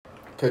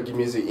Cookie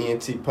Music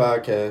ENT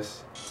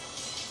Podcast.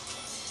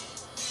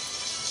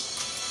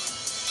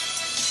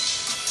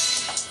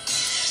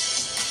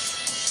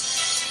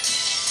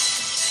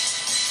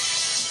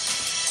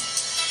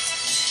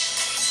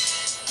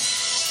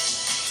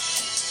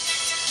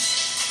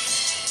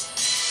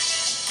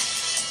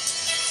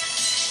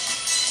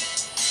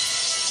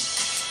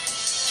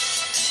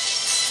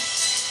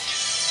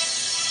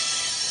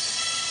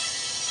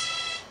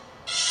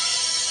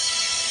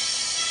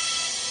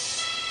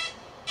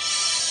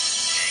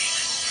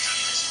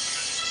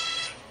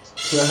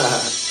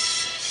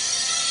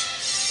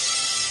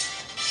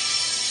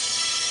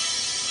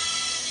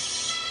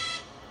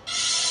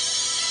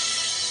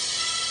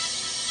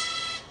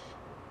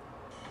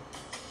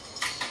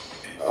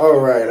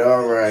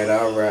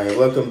 All right.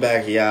 Welcome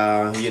back,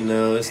 y'all. You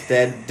know, it's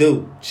that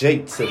dude,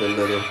 Jake to the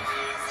Little.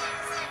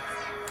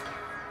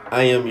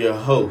 I am your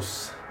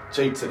host,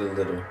 Jake to the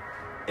Little.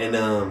 And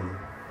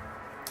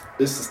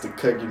this is the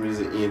Cookie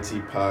Music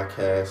ENT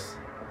Podcast.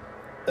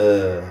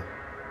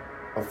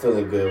 I'm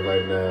feeling good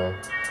right now.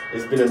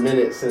 It's been a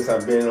minute since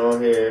I've been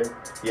on here.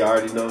 You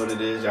already know what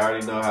it is. You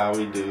already know how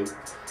we do.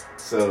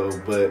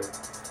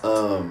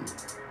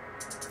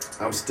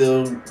 I'm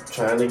still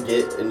trying to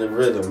get in the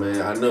rhythm,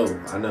 man. I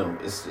know.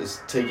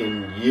 It's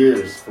taking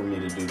years for me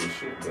to do this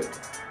shit, but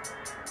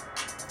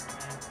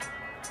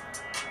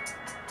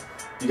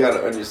you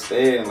gotta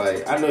understand,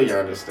 like, I know y'all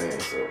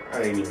understand, so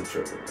I ain't even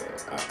tripping, man.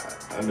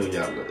 I know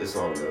y'all, it's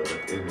all love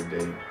at the end of the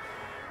day.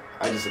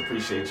 I just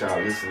appreciate y'all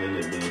listening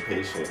and being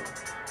patient.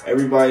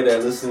 Everybody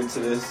that listening to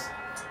this,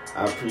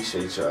 I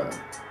appreciate y'all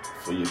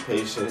for your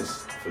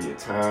patience, for your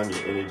time,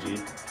 your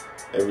energy,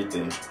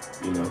 everything,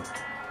 you know.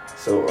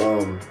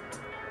 So,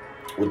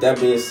 with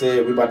that being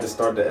said, we about to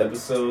start the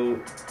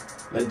episode.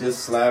 Let this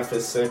slide for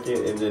a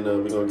second, and then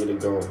we're going to get it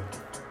going.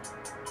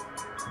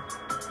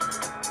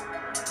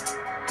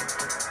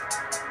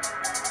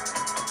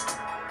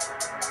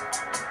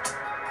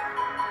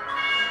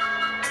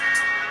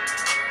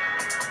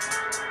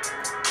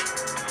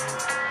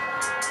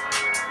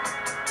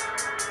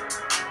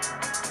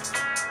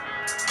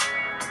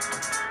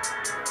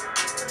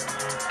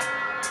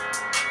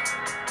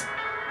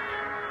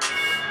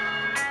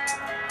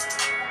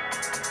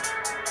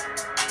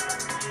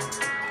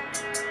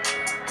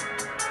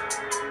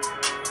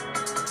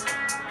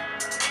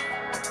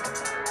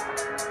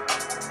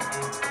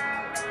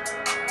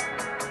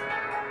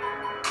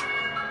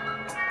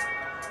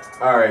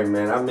 All right,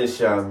 man. I miss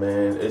y'all,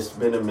 man. It's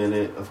been a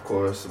minute, of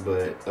course,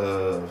 but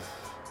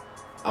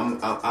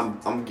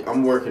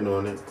I'm working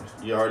on it.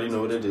 You already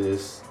know what it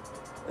is,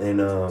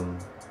 and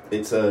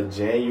it's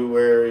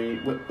January.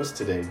 What's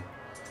today?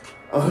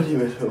 I don't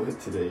even know what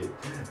today is.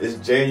 It's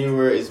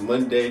January. It's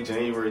Monday,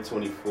 January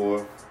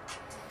 24th.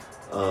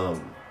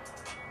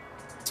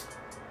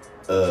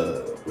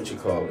 What you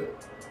call it?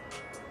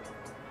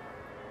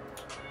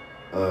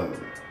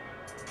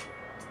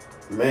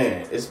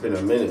 Man, it's been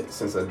a minute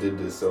since I did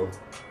this, so.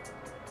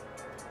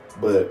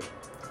 But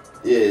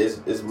yeah,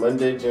 it's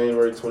Monday,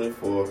 January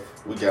 24th.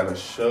 We got a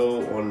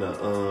show on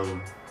the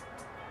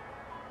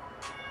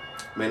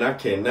Man, I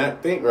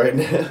cannot think right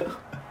now.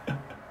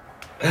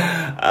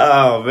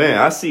 Oh man,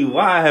 I see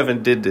why I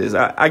haven't did this.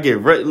 I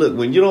get right. Look,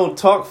 when you don't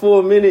talk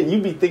for a minute,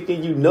 you be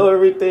thinking you know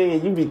everything,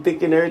 and you be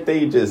thinking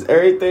everything just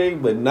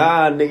everything. But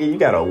nah, nigga, you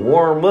gotta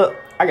warm up.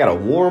 I gotta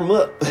warm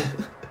up.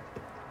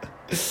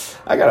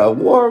 I gotta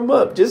warm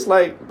up just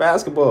like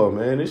basketball,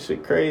 man. This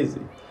shit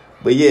crazy.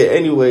 But yeah,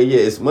 anyway,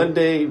 yeah, it's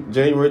Monday,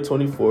 January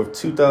 24th,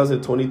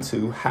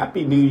 2022.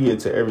 Happy New Year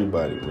to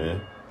everybody,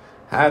 man.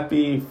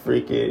 Happy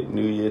freaking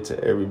New Year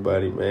to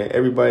everybody, man.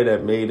 Everybody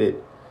that made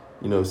it,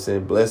 you know,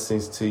 send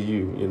blessings to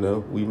you, you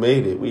know. We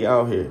made it. We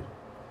out here,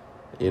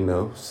 you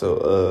know.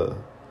 So,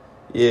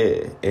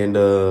 yeah. And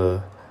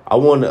I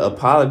want to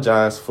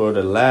apologize for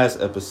the last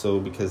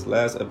episode because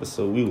last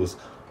episode we was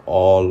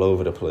all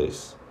over the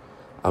place.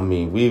 I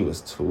mean, we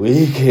was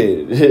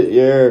tweaking,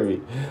 you heard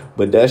me?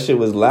 But that shit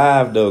was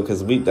live though,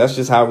 cause that's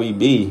just how we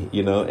be,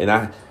 you know.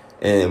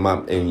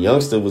 And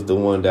Youngster was the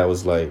one that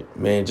was like,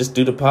 man, just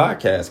do the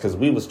podcast, cause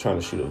we was trying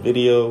to shoot a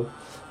video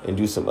and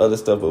do some other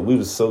stuff, but we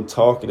was so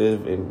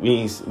talkative and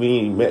we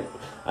ain't met.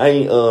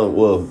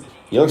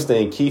 Youngster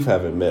and Keith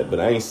haven't met, but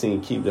I ain't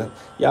seen Keith.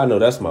 Y'all know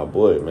that's my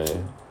boy,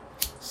 man.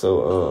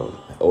 So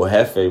or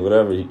Hefe,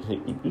 whatever you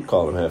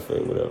call him,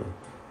 Hefe, whatever.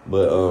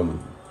 But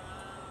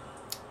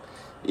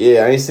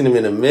yeah, I ain't seen him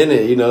in a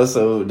minute, you know,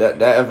 so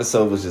that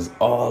episode was just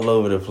all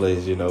over the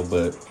place, you know,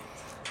 but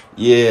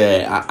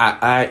yeah,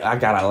 I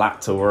got a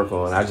lot to work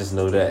on. I just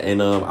know that.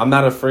 And I'm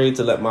not afraid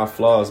to let my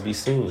flaws be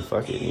seen.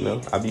 Fuck it, you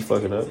know. I be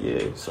fucking up,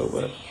 yeah, so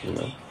what, you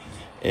know.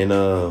 And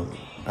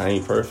I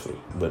ain't perfect,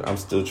 but I'm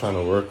still trying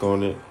to work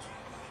on it.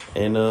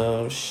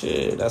 And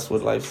shit, that's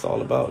what life's all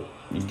about.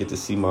 You get to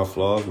see my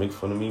flaws, make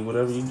fun of me,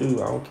 whatever you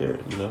do, I don't care,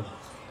 you know.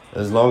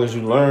 As long as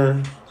you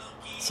learn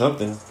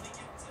something.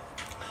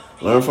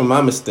 Learn from my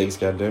mistakes,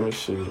 goddammit,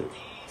 shit.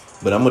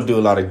 But I'm gonna do a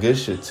lot of good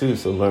shit too,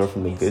 so learn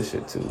from the good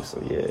shit too.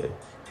 So yeah.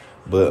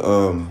 But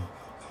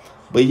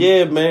But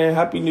yeah, man,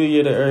 Happy New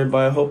Year to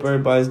everybody. Hope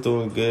everybody's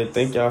doing good.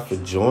 Thank y'all for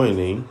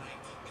joining.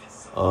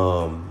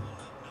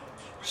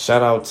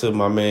 Shout out to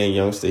my man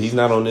Youngster. He's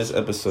not on this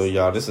episode,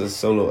 y'all. This is a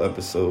solo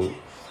episode.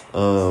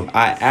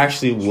 I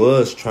actually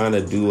was trying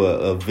to do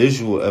a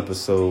visual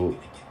episode.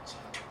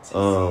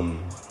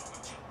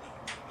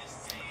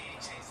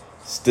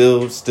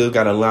 Still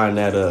gotta line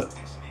that up.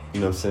 You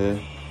know what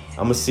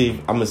I'm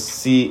saying? I'm gonna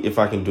see if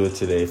I can do it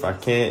today. If I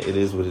can't, it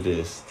is what it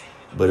is.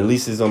 But at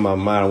least it's on my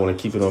mind. I want to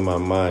keep it on my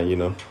mind, you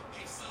know,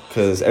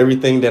 because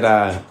everything that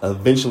I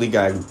eventually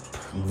got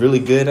really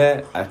good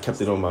at, I kept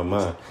it on my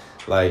mind.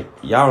 Like,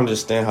 y'all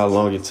understand how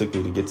long it took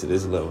me to get to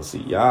this level.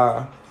 See,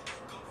 y'all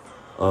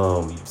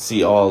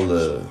see all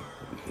the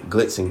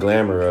glitz and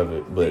glamour of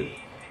it, but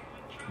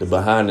the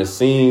behind the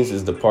scenes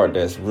is the part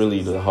that's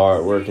really the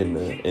hard work and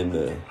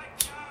the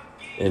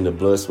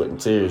blood, sweat, and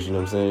tears. You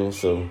know what I'm saying?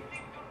 So,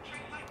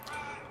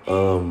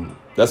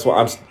 that's why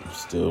I'm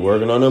still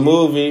working on the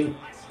movie.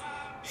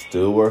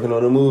 Still working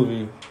on the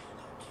movie.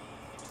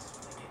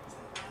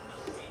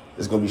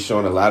 It's going to be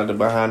showing a lot of the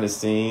behind the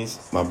scenes.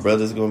 My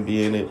brother's going to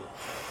be in it.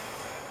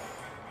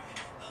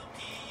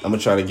 I'm going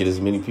to try to get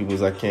as many people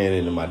as I can.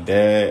 And my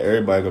dad,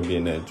 everybody going to be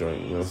in that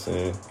joint. You know what I'm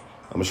saying?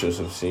 I'm going to show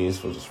some scenes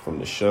from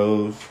the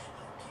shows.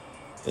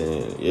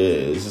 And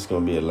yeah, it's just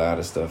going to be a lot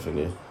of stuff in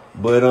there.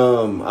 But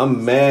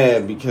I'm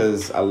mad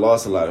because I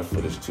lost a lot of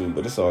footage too.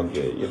 But it's all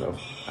good, you know.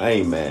 I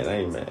ain't mad.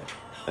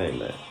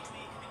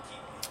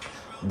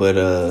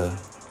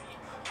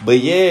 But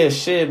yeah,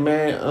 shit,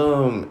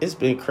 man. It's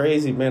been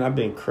crazy, man. I've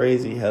been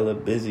crazy, hella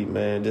busy,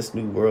 man. This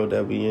new world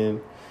that we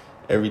in,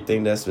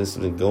 everything that's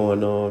been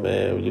going on,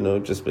 man. You know,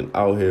 just been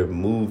out here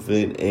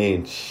moving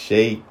and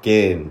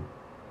shaking.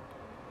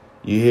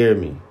 You hear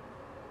me?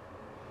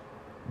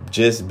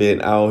 Just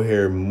been out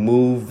here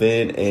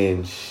moving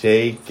and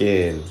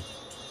shaking.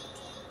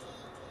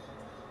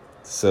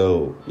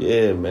 So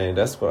yeah, man.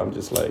 That's what I'm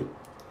just like.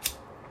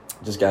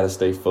 Just gotta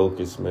stay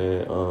focused,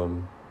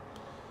 man.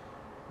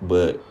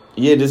 But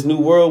yeah, this new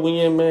world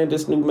we in, man,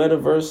 this new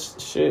metaverse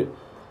shit.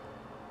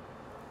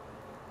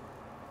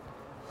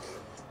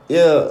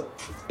 Yeah,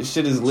 this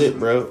shit is lit,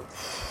 bro.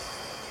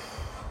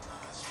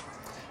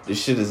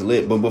 This shit is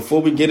lit. But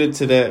before we get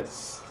into that,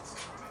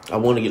 I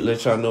want to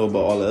let y'all know about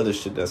all the other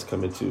shit that's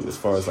coming too, as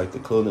far as like the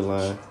clothing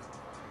line,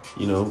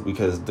 you know,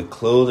 because the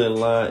clothing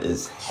line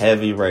is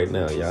heavy right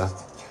now, y'all.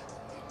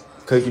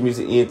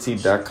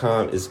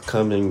 CookieMusicENT.com is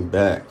coming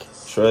back.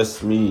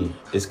 Trust me,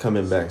 it's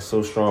coming back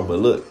so strong. But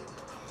look,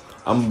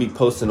 I'm going to be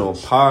posting on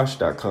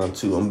Posh.com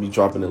too. I'm going to be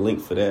dropping a link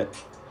for that.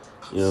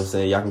 You know what I'm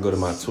saying? Y'all can go to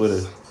my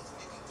Twitter.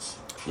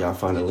 Y'all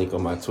find a link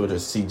on my Twitter,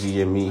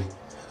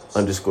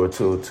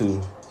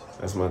 CGME_202.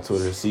 That's my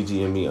Twitter,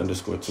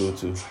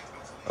 CGME_202.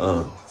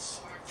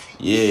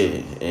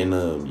 Yeah, and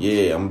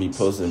yeah, I'm going to be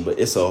posting. But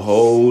it's a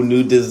whole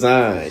new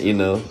design, you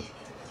know.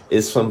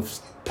 It's from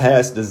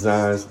past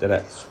designs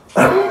that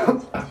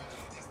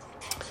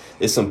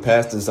it's some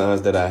past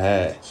designs that I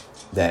had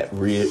that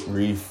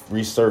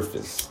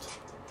resurfaced.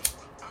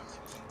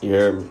 You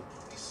heard me?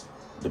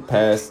 The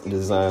past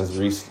designs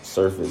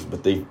resurfaced,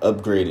 but they've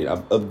upgraded.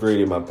 I've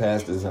upgraded my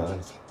past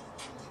designs.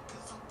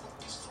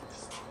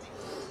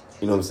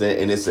 You know what I'm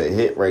saying? And it's a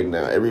hit right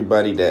now.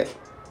 Everybody that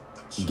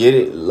get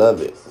it,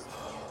 love it.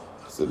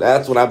 So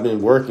that's what I've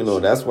been working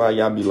on. That's why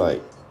y'all be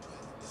like,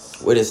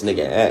 where this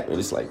nigga at? And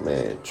it's like,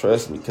 man,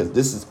 trust me, because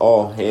this is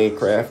all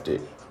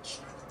handcrafted.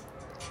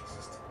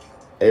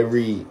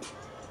 Every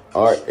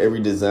art, every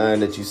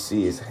design that you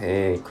see is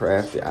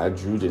handcrafted. I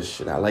drew this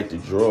shit. I like to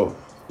draw.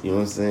 You know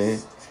what I'm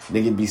saying?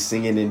 Nigga be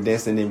singing and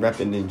dancing and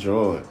rapping and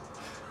drawing.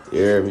 You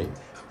hear me?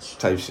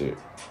 Type shit.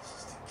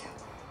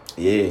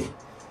 Yeah.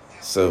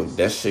 So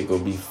that shit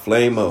gonna be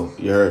flame-o.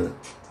 You heard?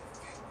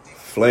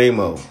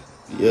 Flame-o.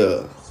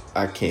 Yeah.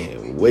 I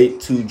can't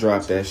wait to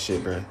drop that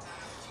shit, bro.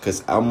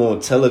 Because I'm on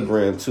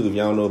Telegram too. If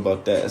y'all don't know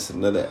about that, it's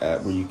another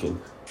app where you can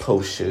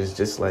post shit. It's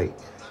just like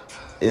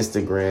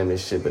Instagram and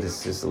shit, but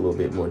it's just a little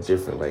bit more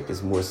different. Like,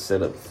 it's more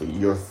set up for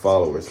your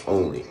followers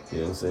only. You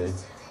know what I'm saying?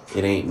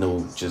 It ain't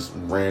no just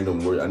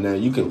random word. Now,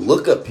 you can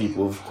look up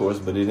people, of course,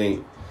 but it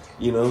ain't,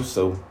 you know,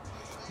 so,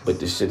 but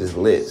this shit is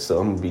lit. So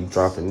I'm going to be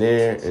dropping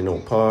there and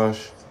on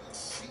Posh.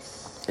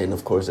 And,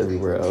 of course,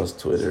 everywhere else,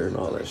 Twitter and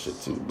all that shit,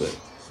 too. But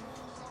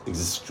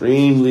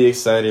extremely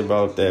excited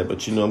about that.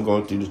 But, you know, I'm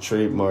going through the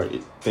trademark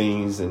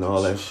things and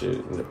all that shit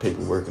and the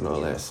paperwork and all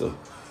that. So,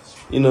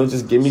 you know,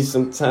 just give me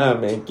some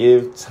time, man.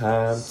 Give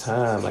time.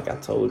 Like I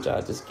told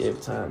y'all, just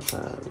give time.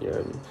 You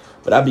heard me?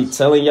 But I be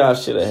telling y'all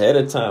shit ahead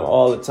of time,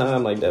 all the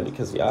time like that,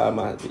 because y'all,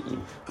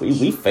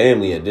 we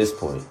family at this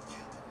point.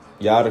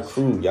 Y'all the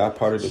crew. Y'all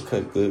part of the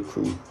Cut Good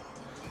crew.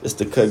 It's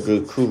the Cut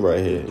Good crew right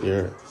here. You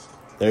heard?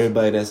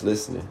 Everybody that's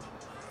listening.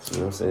 You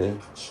know what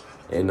I'm saying?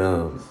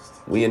 And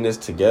we in this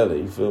together,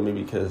 you feel me?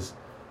 Because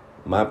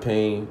my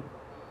pain,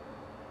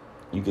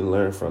 you can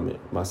learn from it.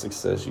 My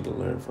success, you can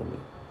learn from it.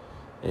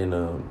 And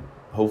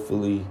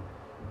hopefully,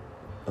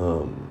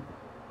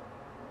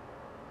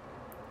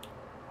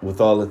 with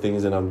all the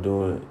things that I'm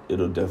doing,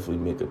 it'll definitely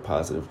make a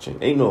positive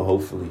change. Ain't no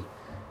hopefully.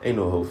 Ain't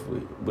no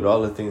hopefully. But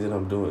all the things that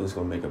I'm doing is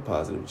gonna make a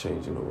positive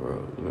change in the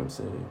world. You know what I'm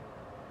saying?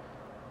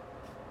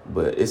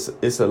 But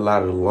it's a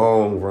lot of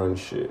long run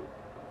shit.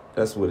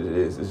 That's what it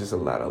is. It's just a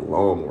lot of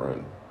long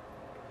run.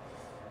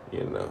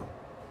 You know.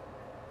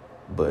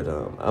 But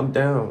I'm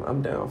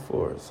down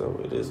for it. So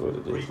it is what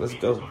it is. Let's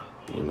go.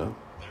 You know.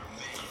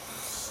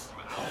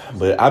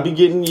 But I be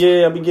getting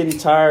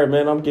tired,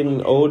 man. I'm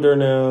getting older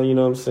now, you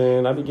know what I'm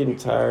saying? I be getting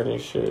tired and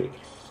shit.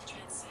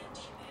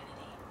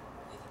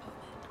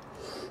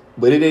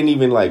 But it ain't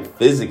even like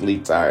physically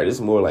tired. It's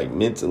more like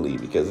mentally,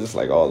 because it's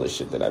like all the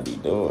shit that I be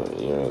doing,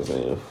 you know what I'm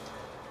saying?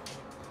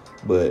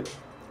 But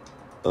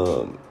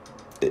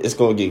it's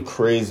gonna get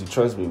crazy.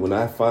 Trust me, when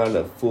I find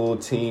a full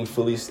team,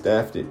 fully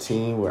staffed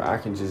team where I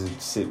can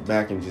just sit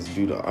back and just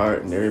do the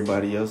art and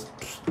everybody else,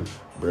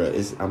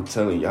 bruh, I'm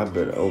telling you, y'all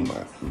better, oh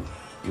my,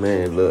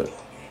 man, look.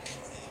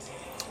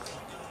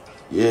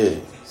 Yeah,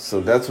 so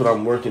that's what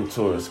I'm working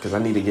towards, because I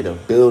need to get a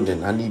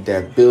building. I need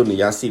that building.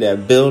 Y'all see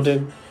that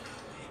building?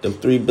 Them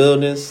 3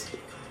 buildings?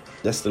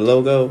 That's the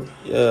logo?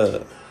 Yeah.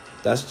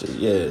 That's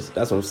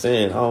what I'm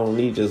saying. I don't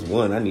need just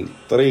one. I need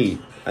 3.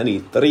 I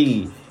need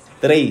 3.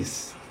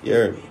 Tres. You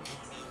heard me?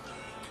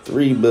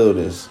 3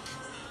 buildings.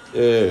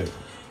 Yeah.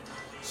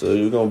 So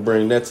you're going to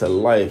bring that to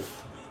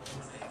life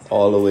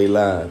all the way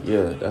live.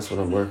 Yeah, that's what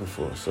I'm working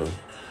for. So,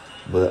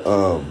 but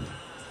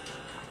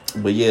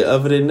yeah,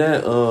 other than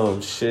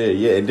that, shit,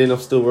 yeah, and then I'm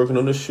still working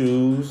on the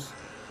shoes,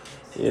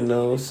 you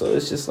know, so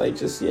it's just like,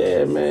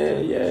 yeah,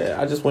 man, yeah,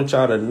 I just want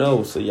y'all to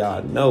know, so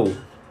y'all know, you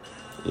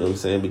know what I'm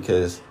saying,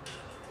 because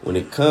when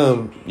it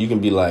come, you can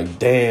be like,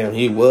 damn,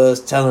 he was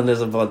telling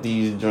us about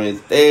these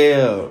joints,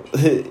 damn,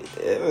 you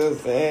know what I'm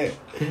saying,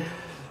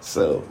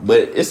 so, but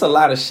it's a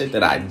lot of shit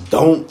that I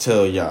don't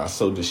tell y'all,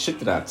 so the shit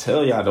that I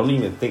tell y'all, don't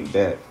even think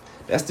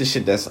that's the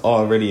shit that's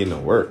already in the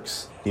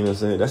works, you know what I'm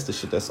saying, that's the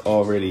shit that's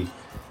already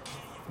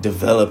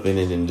developing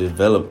it and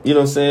develop, you know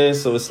what I'm saying?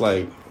 So it's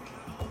like,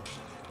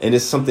 and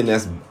it's something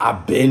that's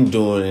I've been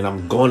doing and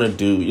I'm gonna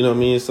do, you know what I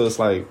mean? So it's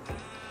like,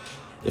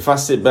 if I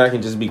sit back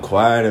and just be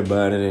quiet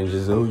about it and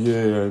just, oh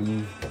yeah, I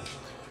mean,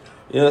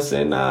 you know what I'm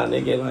saying? Nah,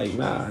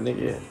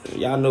 nigga,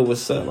 y'all know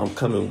what's up. I'm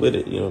coming with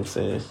it, you know what I'm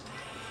saying?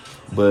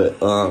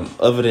 But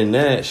other than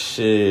that,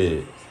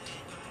 shit,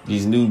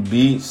 these new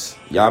beats,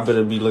 y'all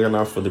better be looking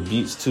out for the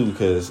beats too,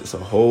 because it's a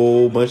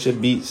whole bunch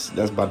of beats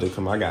that's about to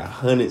come. I got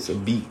hundreds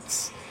of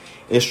beats.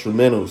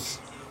 Instrumentals,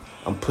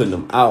 I'm putting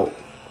them out.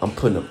 I'm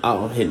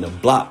hitting the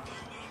block.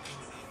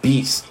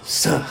 Beats,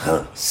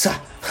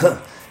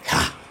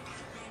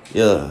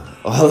 yeah,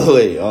 all the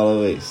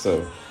way.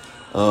 So,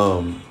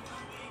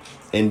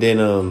 and then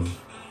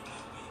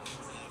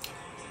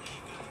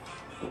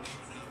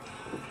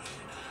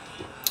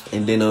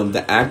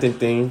the acting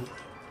thing,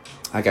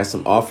 I got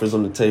some offers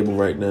on the table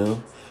right now.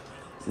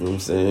 You know what I'm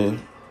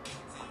saying?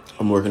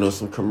 I'm working on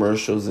some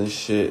commercials and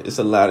shit. It's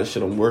a lot of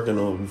shit I'm working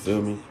on. You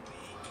feel me?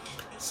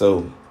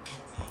 So,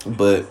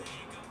 but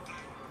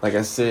like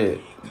I said,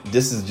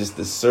 this is just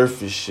the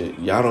surface shit.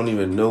 Y'all don't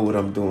even know what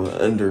I'm doing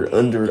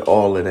under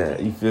all of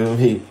that. You feel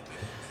me?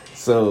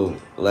 So,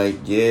 like,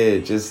 yeah.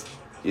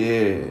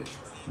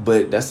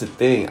 But that's the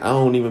thing. I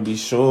don't even be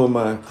showing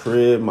my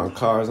crib, my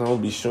cars. I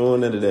don't be showing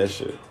none of that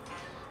shit.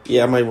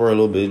 Yeah, I might wear a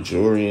little bit of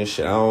jewelry and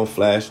shit. I don't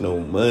flash no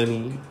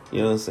money. You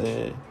know what I'm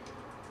saying?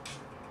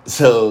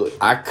 So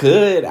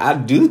I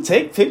do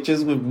take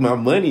pictures with my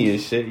money and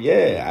shit.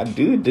 Yeah, I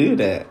do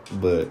that,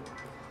 but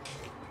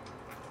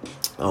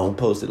I don't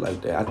post it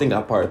like that. I think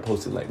I probably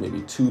posted like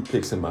maybe 2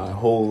 pics in my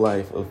whole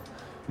life of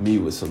me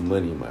with some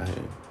money in my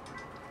hand.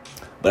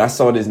 But I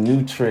saw this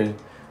new trend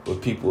where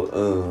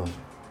people,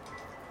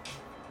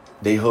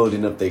 they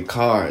holding up their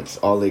cards,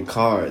 all their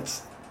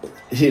cards.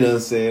 You know what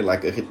I'm saying?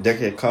 Like a deck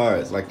of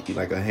cards,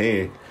 like a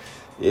hand.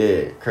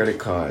 Yeah, credit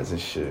cards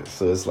and shit.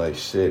 So it's like,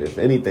 shit, if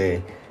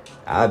anything,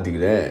 I'll do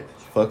that.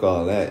 Fuck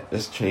all that.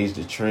 Let's change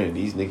the trend.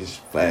 These niggas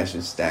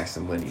flashing stacks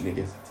of money,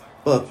 nigga.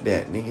 Fuck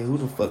that, nigga. Who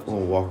the fuck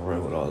gonna walk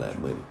around with all that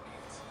money?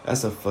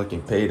 That's a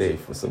fucking payday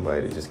for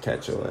somebody to just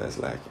catch your ass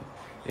lacking.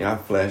 And I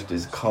flashed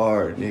this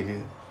card,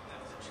 nigga.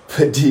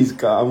 But these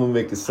cards, I'm gonna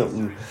make it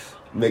something.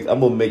 I'm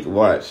gonna make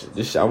watch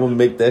this shit. I'm gonna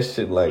make that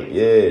shit like,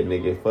 yeah,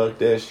 nigga. Fuck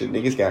that shit.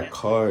 Niggas got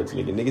cards,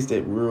 nigga. Niggas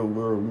that real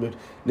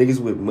niggas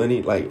with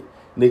money, like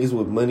niggas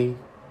with money.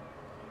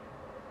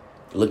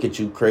 Look at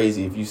you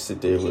crazy if you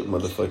sit there with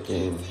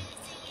motherfucking.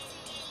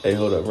 Hey,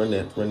 hold up, run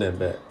that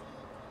back.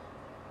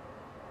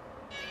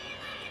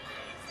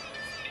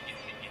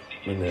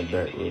 Run that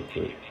back real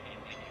quick.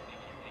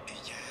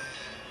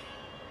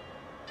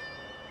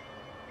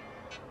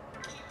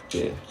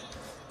 Yeah,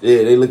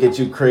 they look at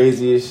you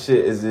crazy as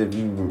shit as if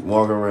you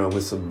walking around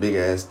with some big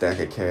ass stack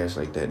of cash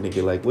like that,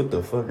 nigga. Like, what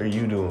the fuck are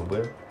you doing,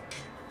 boy?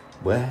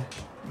 What?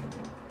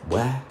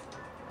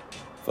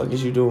 Fuck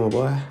is you doing,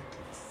 boy?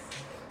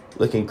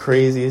 Looking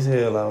crazy as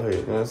hell out here,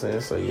 you know what I'm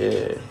saying? So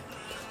yeah,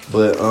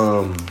 but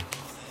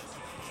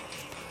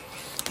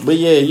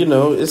yeah, you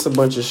know, it's a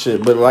bunch of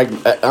shit. But like,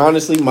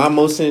 honestly,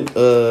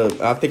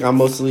 I think I'm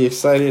mostly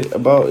excited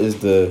about is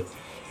the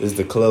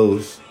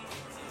clothes.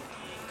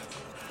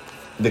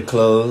 The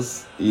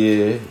clothes,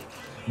 yeah.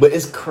 But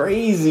it's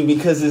crazy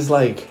because it's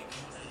like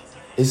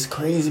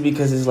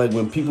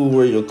when people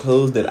wear your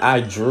clothes that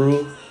I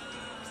drew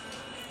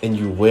and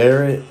you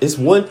wear it. It's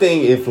one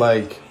thing if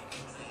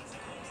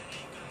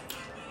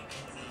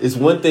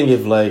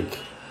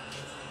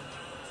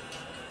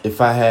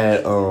I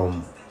had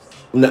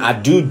no, I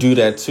do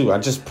that too. I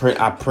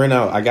print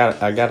out. I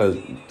got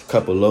a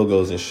couple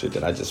logos and shit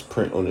that I just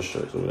print on the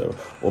shirts or whatever.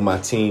 Or my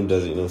team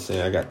does it, you know what I'm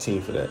saying? I got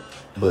team for that.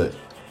 But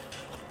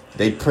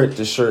they print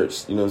the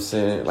shirts, you know what I'm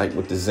saying? Like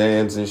with the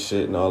Zans and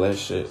shit and all that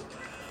shit.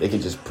 They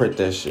can just print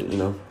that shit, you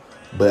know?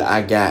 But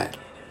I got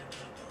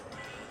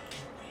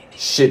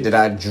shit that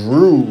I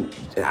drew.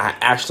 I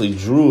actually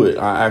drew it.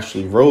 I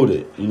actually wrote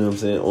it, you know what I'm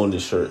saying, on the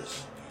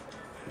shirts.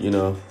 You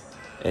know?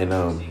 And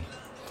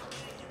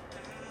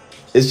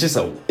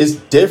it's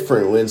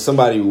different when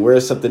somebody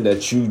wears something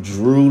that you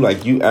drew,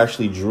 like you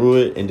actually drew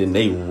it, and then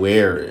they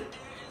wear it.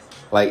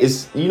 Like,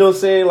 it's, you know what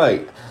I'm saying?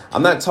 Like,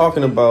 I'm not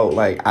talking about,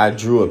 like, I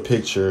drew a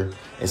picture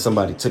and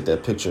somebody took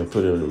that picture and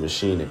put it in the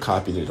machine and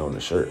copied it on the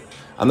shirt.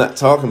 I'm not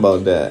talking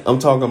about that. I'm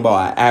talking about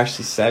I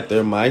actually sat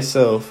there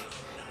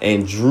myself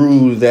and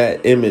drew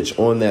that image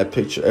on that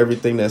picture.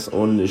 Everything that's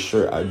on this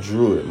shirt, I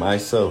drew it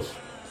myself.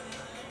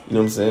 You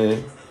know what I'm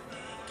saying?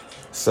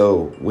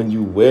 So when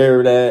you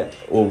wear that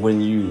or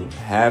when you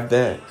have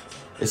that,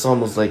 it's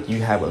almost like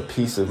you have a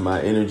piece of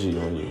my energy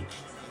on you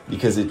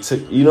because it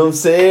took, you know what I'm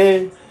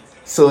saying?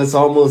 So it's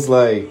almost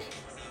like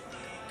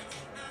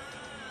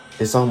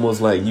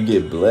you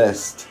get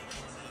blessed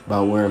by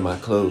wearing my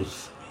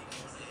clothes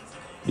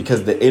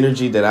because the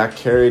energy that I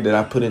carry, that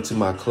I put into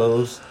my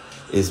clothes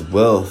is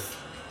wealth,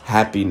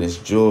 happiness,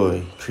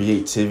 joy,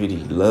 creativity,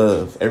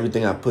 love,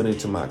 everything I put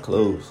into my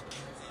clothes.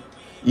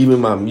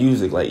 Even my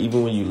music, like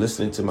even when you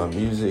listening to my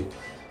music,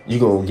 you're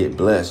going to get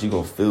blessed. You're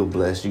going to feel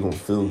blessed. You're going to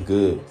feel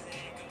good.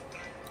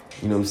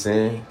 You know what I'm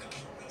saying?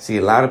 See,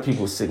 a lot of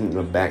people sitting in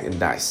the back and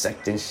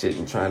dissecting shit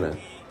and trying to,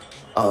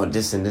 oh,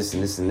 this and this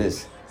and this and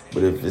this.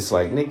 But if it's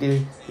like,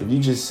 nigga, if you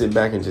just sit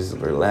back and just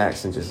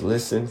relax and just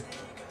listen,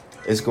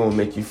 it's going to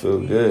make you feel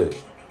good. You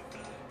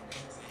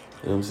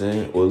know what I'm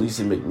saying? Or at least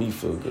it make me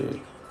feel good.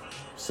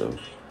 So,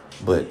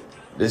 but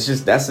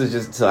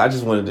so I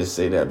just wanted to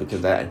say that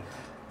because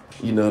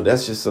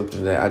that's just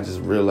something that I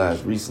just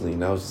realized recently.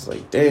 And I was just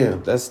like,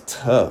 damn, that's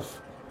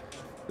tough.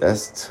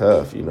 That's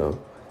tough, you know.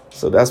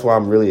 So that's why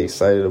I'm really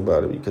excited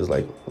about it because,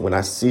 like, when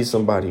I see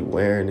somebody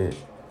wearing it,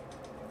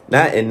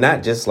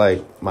 not just,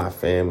 like, my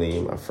family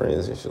and my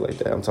friends and shit like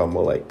that. I'm talking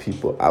about, like,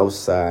 people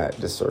outside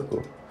the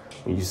circle.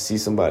 When you see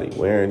somebody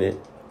wearing it,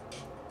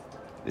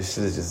 this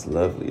shit is just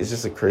lovely. It's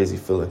just a crazy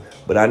feeling.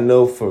 But I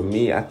know for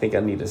me, I think I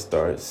need to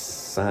start I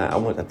think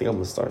I'm going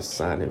to start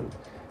signing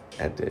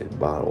at the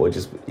bottom, or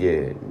just,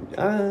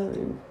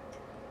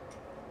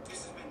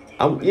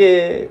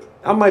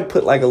 I might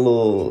put like a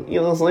little, you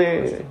know what I'm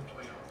saying?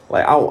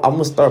 Like, I'm going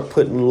to start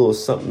putting a little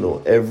something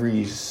on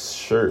every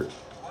shirt.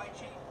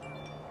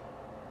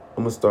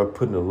 I'm going to start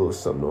putting a little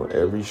something on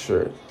every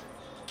shirt.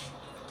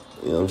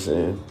 You know what I'm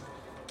saying?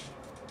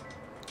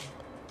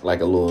 Like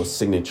a little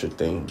signature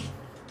thing.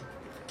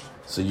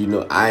 So you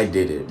know I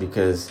did it,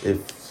 because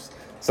if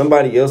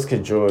somebody else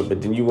could draw it,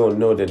 but then you won't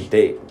know that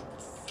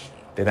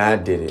I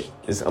did it.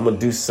 I'm going to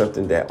do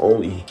something that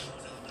only,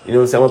 you know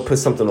what I'm saying? I'm going to put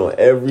something on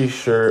every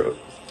shirt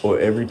or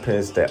every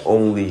pants that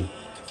only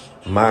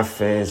my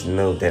fans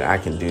know that I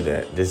can do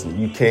that.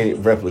 You can't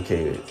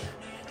replicate it,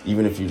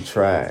 even if you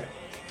try.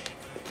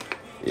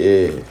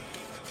 Yeah.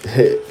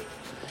 And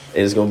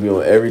it's going to be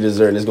on every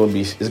dessert, and it's going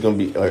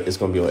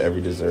to be on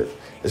every dessert.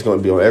 It's going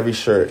to be on every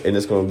shirt, and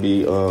it's going to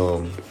be,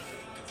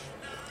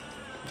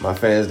 my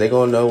fans, they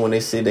going to know when they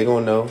see, they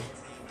going to know.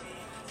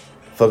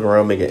 Fuck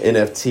around, make an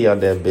NFT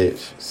out that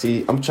bitch.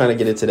 See, I'm trying to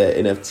get into that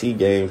NFT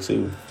game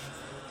too.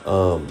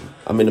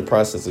 I'm in the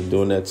process of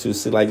doing that too.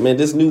 See, like, man,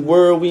 this new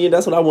world we in,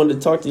 that's what I wanted to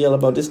talk to y'all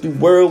about. This new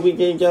world we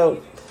in,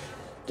 yo.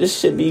 This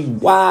shit be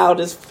wild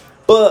as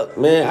fuck,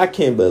 man. I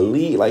can't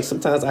believe, like,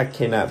 sometimes I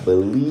cannot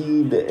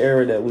believe the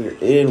era that we're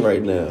in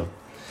right now.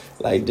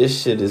 Like,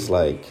 this shit is,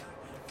 like,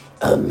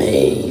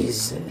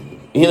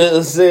 amazing. You know what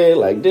I'm saying?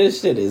 Like,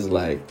 this shit is,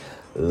 like,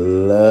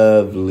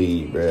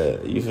 lovely,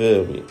 bruh. You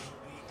feel me?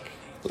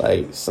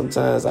 Like,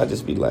 sometimes I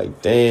just be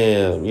like,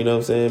 damn, you know what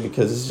I'm saying?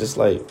 Because it's just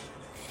like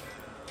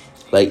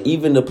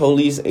even the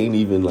police ain't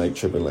even, like,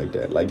 tripping like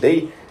that. Like,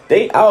 they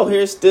out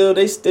here still,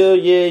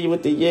 you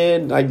with the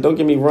like, don't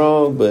get me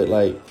wrong, but,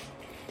 like,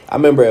 I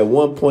remember at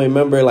one point,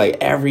 like,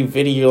 every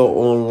video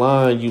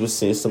online, you was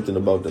saying something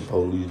about the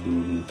police,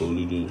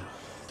 dude.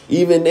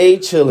 Even they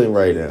chilling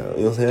right now,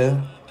 you know what I'm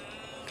saying?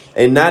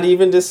 And not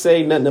even to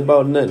say nothing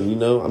about nothing, you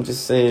know? I'm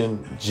just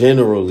saying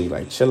generally,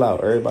 like, chill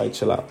out. Everybody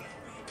chill out.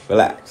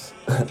 Relax.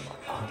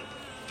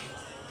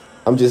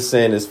 I'm just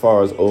saying as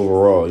far as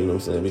overall, you know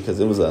what I'm saying? Because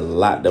it was a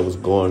lot that was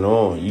going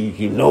on.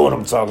 You know what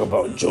I'm talking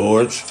about,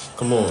 George.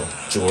 Come on,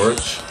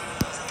 George.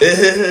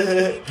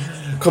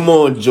 Come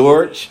on,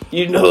 George.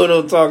 You know what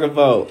I'm talking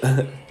about.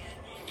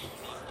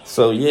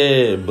 So,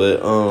 yeah,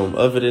 but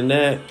other than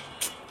that,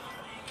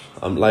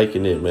 I'm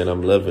liking it, man.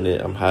 I'm loving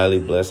it. I'm highly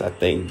blessed. I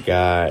thank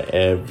God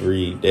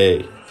every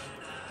day.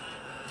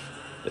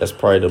 That's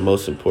probably the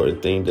most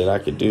important thing that I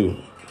could do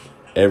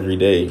every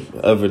day,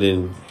 other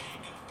than,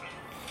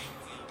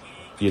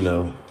 you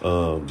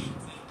know,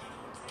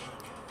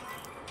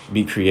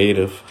 be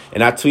creative.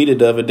 And I tweeted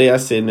the other day, I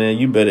said, man,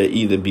 you better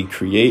either be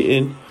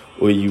creating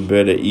or you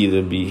better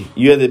either be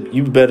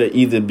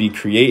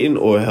creating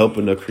or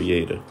helping a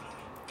creator.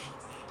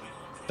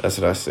 That's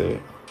what I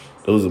said.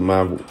 Those are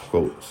my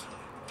quotes.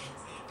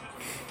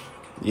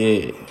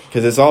 Yeah,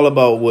 because it's all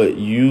about what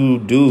you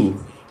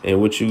do and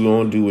what you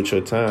gonna do with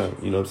your time.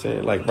 You know what I'm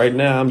saying? Like right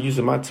now, I'm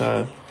using my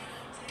time.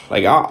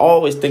 Like I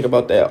always think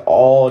about that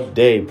all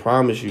day.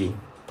 Promise you.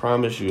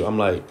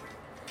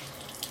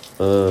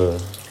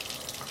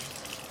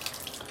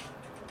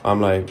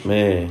 I'm like,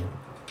 man,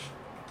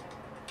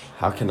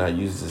 how can I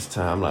use this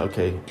time? I'm like,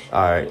 okay,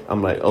 all right.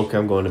 I'm like, okay,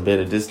 I'm going to bed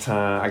at this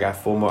time. I got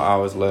 4 more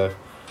hours left.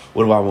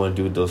 What do I want to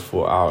do with those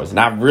 4 hours? And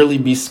I really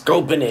be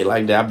scoping it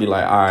like that. I'd be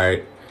like, all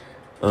right,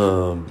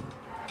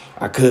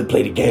 I could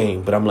play the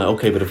game, but I'm like,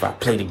 okay, but if I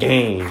play the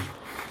game,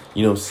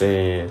 you know what I'm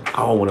saying,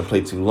 I don't want to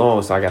play too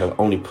long, so I gotta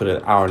only put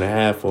an hour and a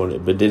half on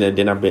it. But then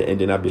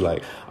I'd be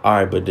like, all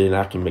right, but then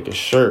I can make a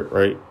shirt,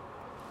 right?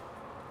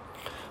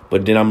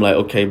 But then I'm like,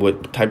 okay,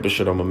 what type of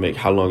shirt I'm gonna make?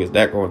 How long is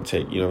that gonna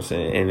take? You know what I'm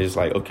saying? And it's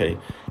like, okay,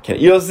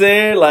 you know what I'm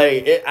saying?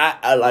 Like,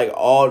 I like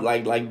all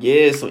like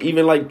yeah. So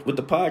even like with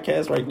the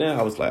podcast right now,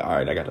 I was like, all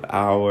right, I got an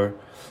hour.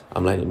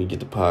 I'm like, let me get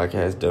the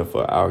podcast done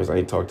for an hour because I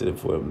ain't talked to them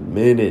for a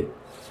minute.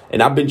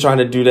 And I've been trying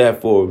to do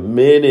that for a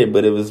minute,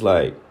 but it was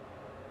like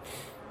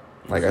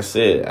I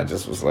said, I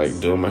just was like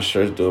doing my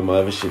shirts, doing my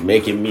other shit,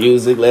 making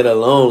music, let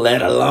alone,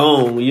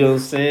 you know what I'm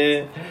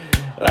saying?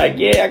 Like,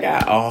 yeah, I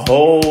got a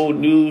whole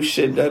new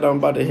shit that I'm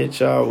about to hit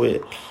y'all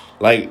with.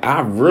 Like,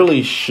 I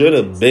really should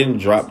have been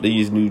dropped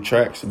these new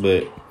tracks,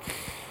 but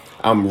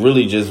I'm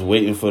really just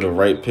waiting for the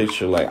right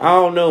picture. Like, I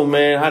don't know,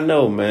 man. I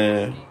know,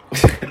 man.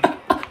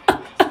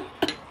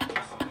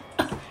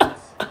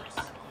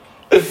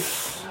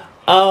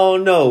 I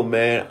don't know,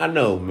 man. I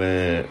know,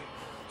 man.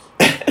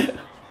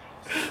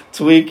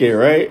 Tweaking,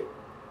 right?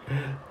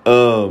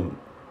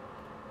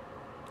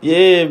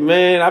 Yeah,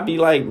 man. I be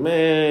like,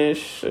 man,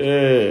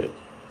 shit.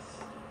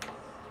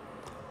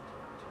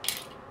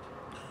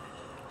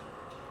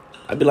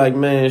 I be like,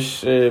 man,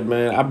 shit,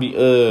 man. I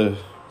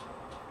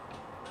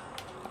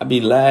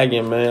be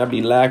lagging, man. I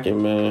be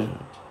lacking,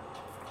 man.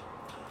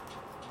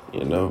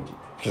 You know,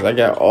 because I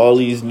got all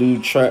these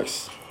new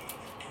tracks,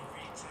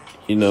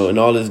 you know, and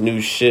all this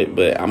new shit,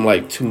 but I'm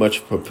like too much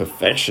of a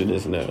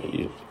perfectionist now.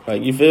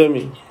 You feel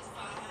me?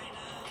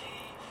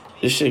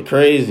 This shit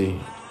crazy.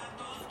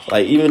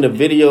 Like, even the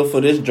video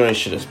for this joint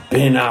shit has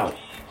been out.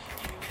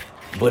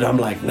 But I'm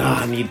like, nah,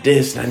 I need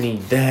this and I need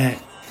that.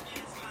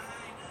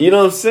 You know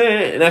what I'm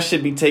saying? And that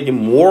should be taking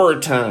more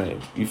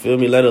time. You feel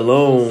me? Let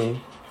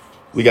alone,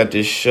 we got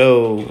this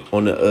show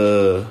on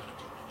the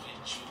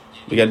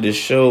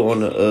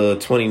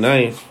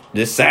 29th.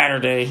 This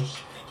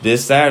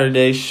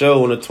Saturday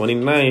show on the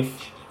 29th.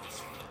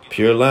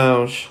 Pure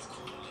Lounge.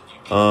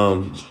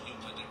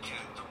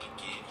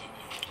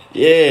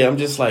 Yeah, I'm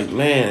just like,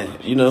 man,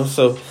 you know,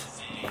 so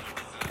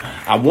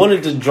I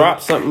wanted to drop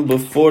something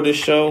before the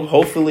show.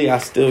 Hopefully I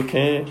still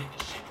can.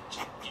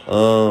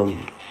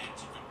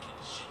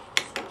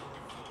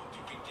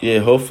 Yeah,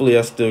 hopefully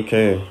I still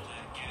can.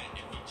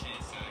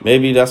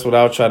 Maybe that's what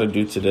I'll try to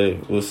do today.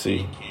 We'll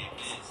see.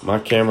 My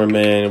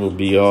cameraman will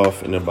be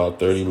off in about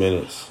 30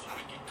 minutes.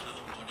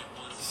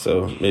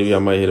 So maybe I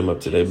might hit him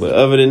up today. But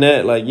other than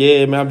that, like,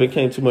 yeah, man, I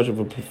became too much of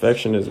a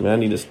perfectionist, man. I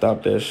need to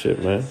stop that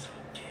shit, man.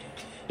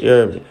 You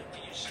heard me?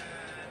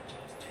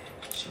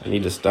 I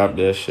need to stop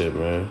that shit,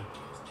 man.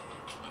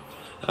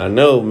 I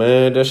know,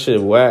 man. That shit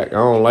whack. I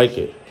don't like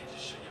it.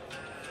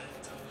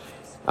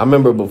 I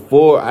remember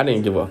before, I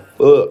didn't give a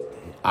fuck,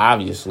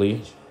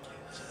 obviously.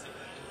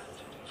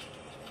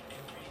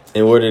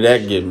 And where did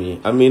that get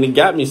me? I mean, it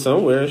got me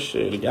somewhere.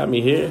 Shit, it got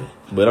me here.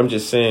 But I'm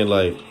just saying,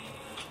 like,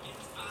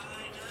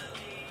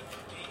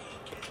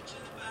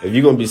 if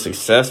you're going to be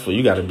successful,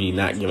 you got to be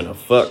not giving a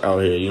fuck out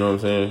here. You know what I'm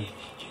saying?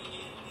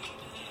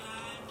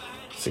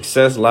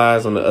 Success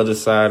lies on the other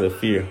side of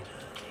fear.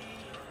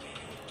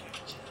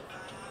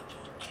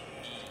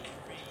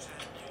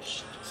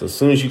 So as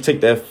soon as you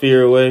take that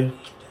fear away,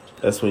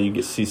 that's when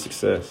you see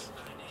success.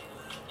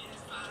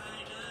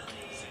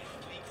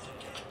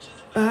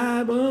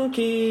 Bye,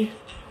 monkey.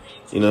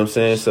 You know what I'm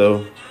saying?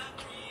 So,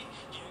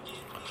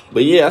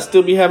 but yeah, I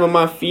still be having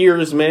my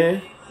fears,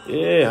 man.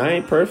 Yeah, I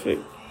ain't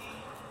perfect.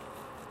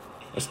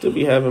 I still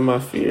be having my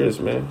fears,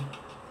 man.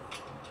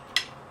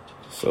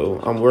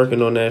 So I'm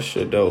working on that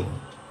shit, though.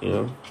 You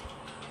know?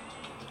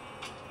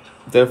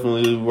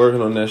 Definitely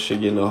working on that shit,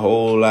 getting a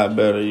whole lot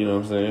better, you know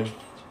what I'm saying?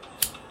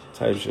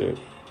 Type shit.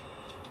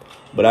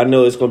 But I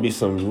know it's going to be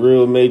some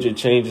real major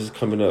changes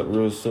coming up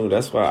real soon.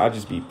 That's why I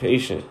just be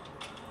patient.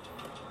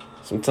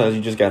 Sometimes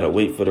you just got to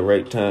wait for the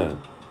right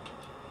time.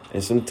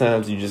 And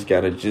sometimes you just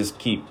got to just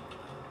keep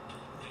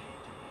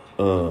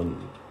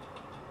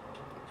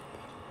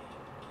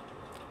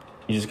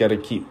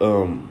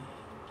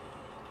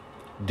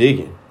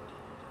digging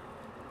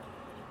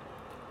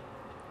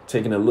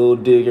Taking a little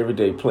dig every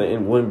day,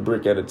 planting one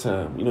brick at a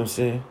time. You know what I'm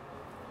saying?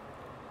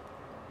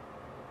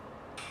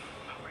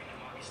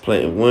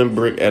 Planting one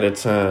brick at a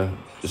time.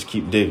 Just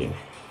keep digging.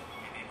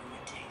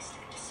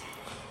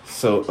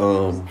 So,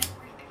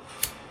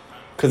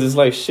 cause it's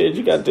like, shit,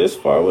 you got this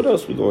far. What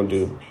else we gonna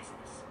do?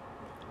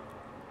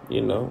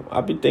 You know,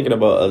 I be thinking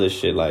about other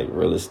shit like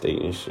real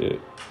estate and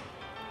shit.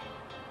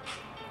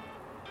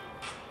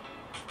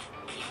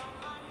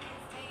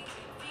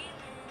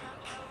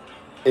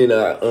 And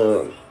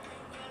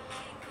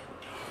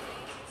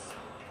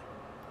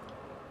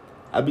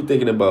I be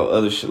thinking about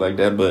other shit like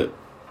that, but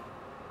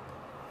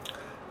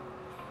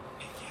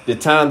the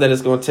time that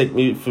it's gonna take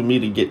for me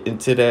to get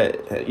into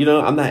that, you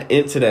know, I'm not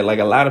into that. Like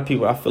a lot of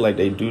people, I feel like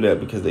they do that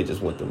because they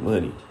just want the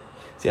money.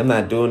 See, I'm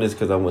not doing this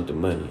because I want the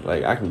money.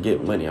 Like I can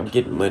get money. I'm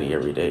getting money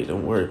every day.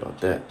 Don't worry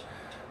about that.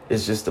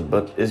 It's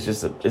about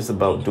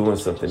doing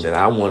something that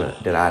I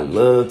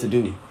love to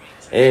do,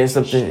 and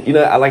something, you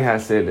know. I like how I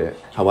said that.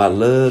 How I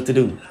love to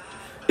do.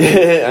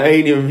 I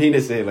ain't even mean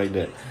to say it like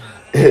that.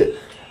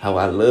 How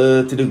I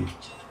love to do.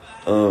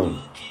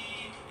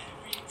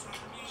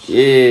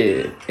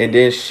 Yeah, and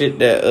then shit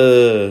that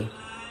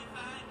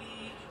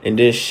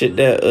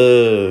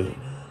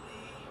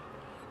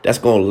that's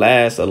gonna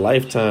last a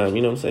lifetime,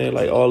 you know what I'm saying?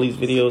 Like all these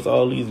videos,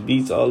 all these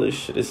beats, all this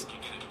shit is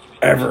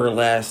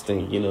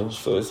everlasting, you know?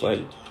 So it's like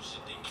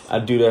I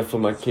do that for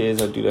my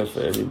kids, I do that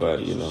for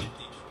everybody, you know.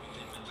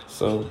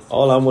 So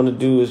all I wanna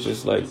do is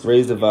just like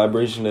raise the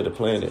vibration of the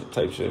planet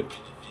type shit.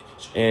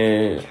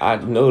 And I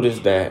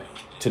noticed that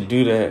to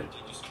do that,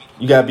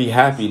 you gotta be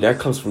happy. That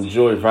comes from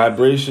joy.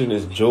 Vibration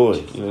is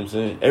joy. You know what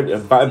I'm saying?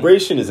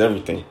 Vibration is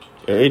everything.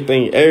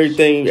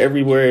 Everything,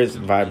 everywhere is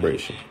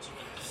vibration.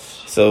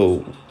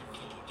 So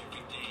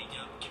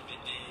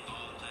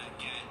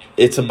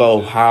it's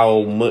about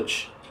how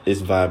much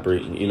is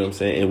vibrating. You know what I'm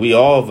saying? And we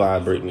all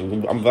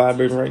vibrating. I'm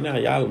vibrating right now.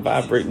 Y'all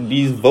vibrating.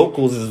 These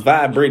vocals is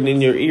vibrating in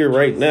your ear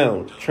right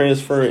now,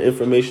 transferring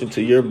information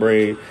to your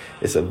brain.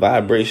 It's a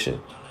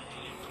vibration.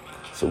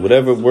 So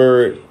whatever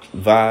word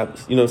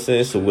vibes, you know what I'm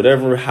saying? So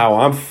how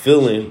I'm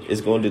feeling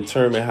is going to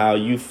determine how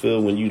you feel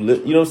when you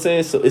live. You know what I'm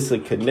saying? So it's a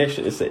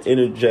connection. It's an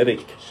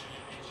energetic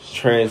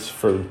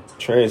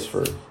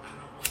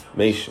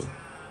transformation.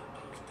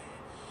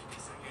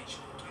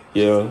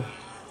 Yeah.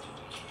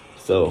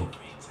 So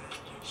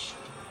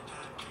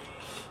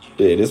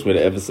yeah, this where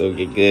the episode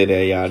get good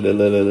at, y'all.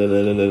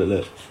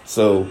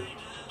 So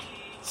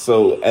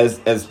as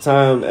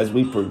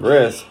we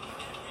progress,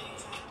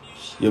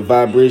 your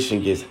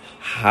vibration gets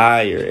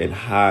higher and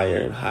higher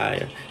and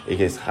higher. It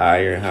gets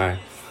higher and higher.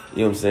 You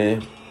know what I'm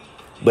saying?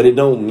 But it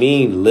don't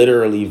mean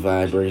literally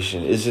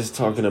vibration. It's just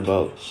talking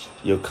about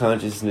your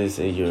consciousness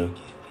and your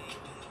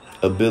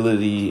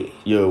ability,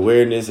 your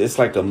awareness. It's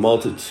like a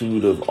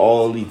multitude of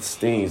all these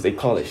things. They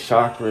call it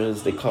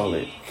chakras. They call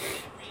it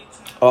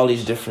all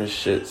these different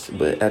shits.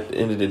 But at the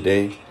end of the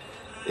day,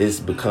 it's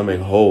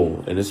becoming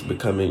whole. And it's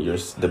becoming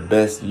the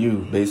best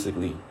you,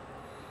 basically.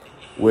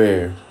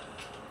 Where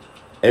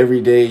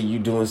every day you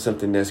doing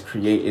something that's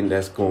creating,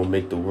 that's going to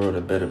make the world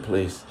a better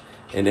place.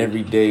 And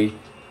every day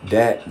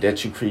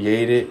that you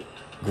created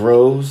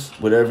grows.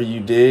 Whatever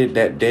you did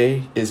that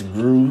day is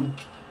grew.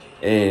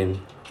 And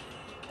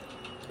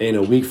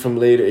a week from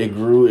later, it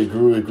grew.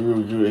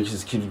 It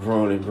just keeps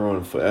growing and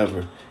growing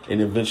forever. And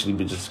eventually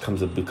it just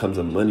becomes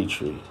a money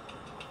tree.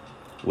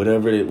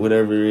 Whatever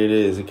it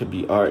is, it could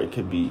be art. It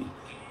could be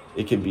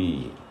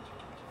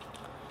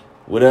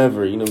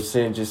whatever, you know what I'm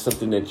saying? Just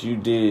something that you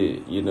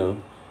did, you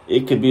know.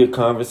 It could be a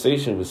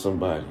conversation with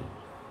somebody.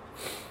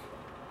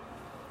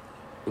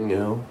 You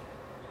know,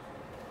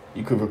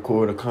 you could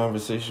record a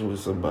conversation with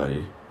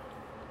somebody.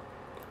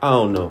 I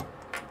don't know.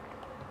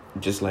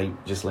 Just like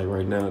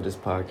right now, this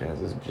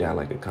podcast is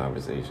like a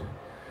conversation.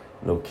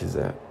 No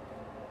kizap.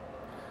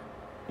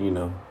 You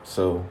know,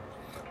 so,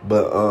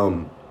 but,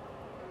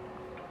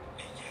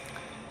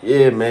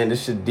 yeah, man,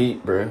 this shit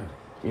deep, bruh.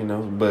 You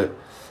know, but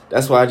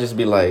that's why I just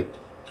be like,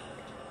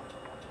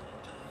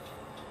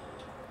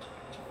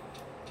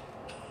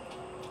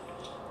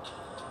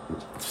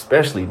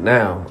 especially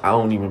now, I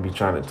don't even be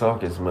trying to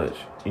talk as much,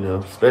 you know,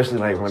 especially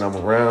like when I'm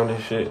around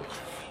and shit.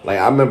 Like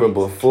I remember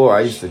before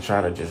I used to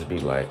try to just be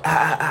like,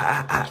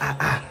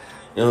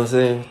 you know what I'm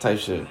saying? Type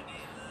shit.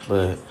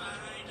 But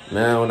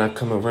now when I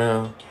come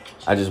around,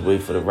 I just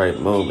wait for the right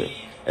moment.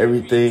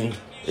 Everything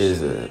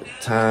is a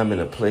time and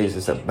a place.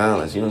 It's a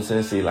balance. You know what I'm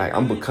saying? See, like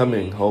I'm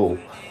becoming whole,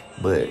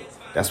 but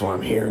that's why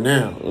I'm here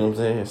now. You know what I'm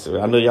saying? So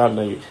I know y'all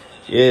know.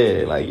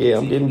 Yeah,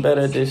 I'm getting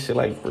better at this shit.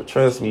 Like,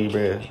 trust me,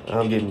 bro.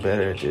 I'm getting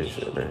better at this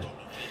shit, man.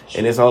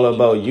 And it's all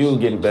about you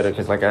getting better.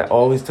 Because like I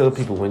always tell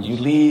people, when you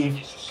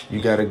leave,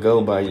 you got to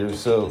go by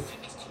yourself.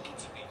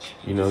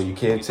 You know, you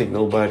can't take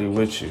nobody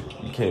with you.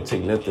 You can't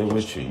take nothing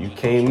with you. You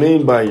came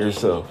in by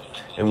yourself.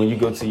 And when you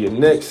go to your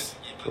next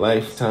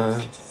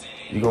lifetime,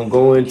 you're going to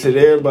go into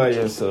there by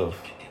yourself.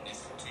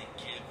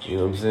 You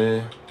know what I'm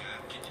saying?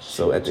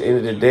 So at the end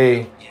of the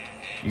day,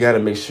 you got to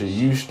make sure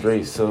you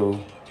straight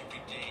so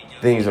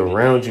things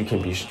around you can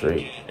be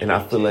straight. And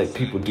I feel like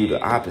people do the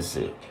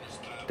opposite.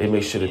 they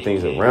make sure the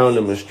things around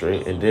them are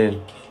straight, and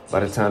then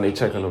by the time they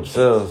check on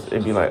themselves,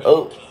 it'd be like,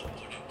 oh.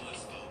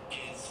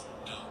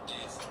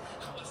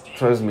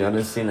 Trust me, I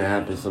done seen it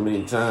happen so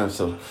many times.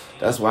 So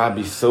that's why I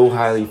be so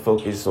highly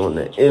focused on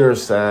the inner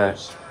side,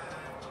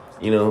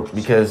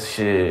 because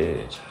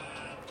shit,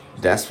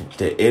 that's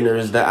the inner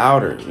is the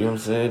outer. You know what I'm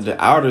saying?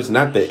 The outer is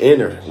not the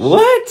inner.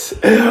 What?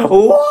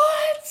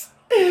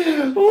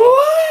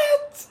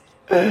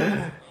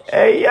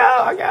 Hey, yo,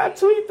 I gotta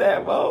tweet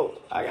that, bro.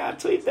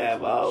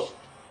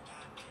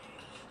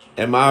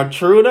 Am I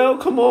true, though?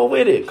 Come on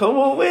with it,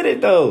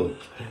 though.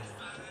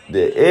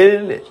 The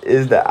in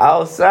is the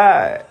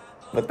outside,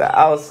 but the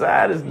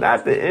outside is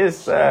not the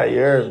inside, you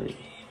heard me?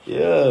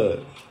 Yeah.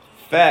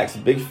 Facts,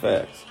 big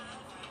facts.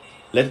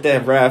 Let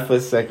that ride for a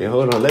second.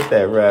 Hold on, let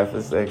that ride for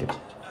a second.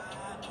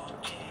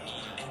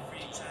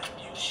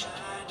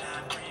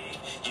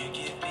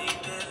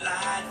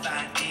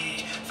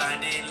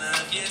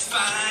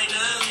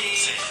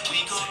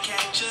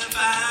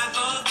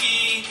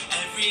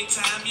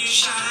 Time you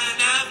shine,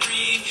 I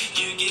breathe.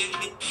 You give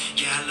me,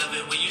 yeah, I love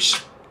it when you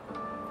shine.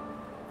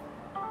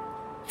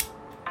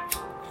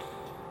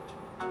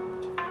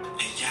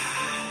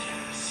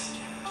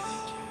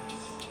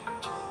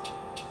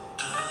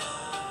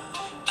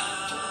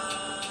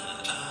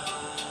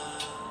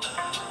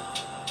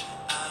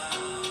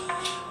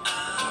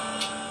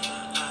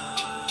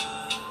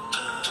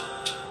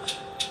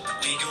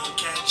 We gon'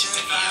 catch a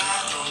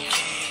vibe,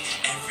 okay?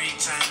 Every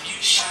time you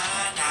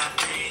shine, I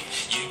breathe.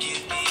 You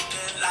give me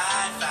the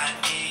life I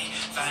need.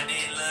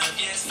 Finding love,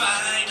 yes,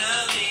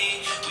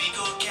 finally. We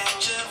gon'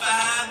 catch a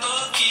vibe,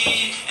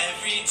 okay?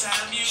 Every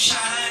time you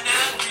shine,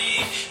 I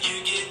breathe.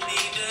 You give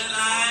me the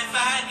life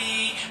I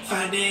need.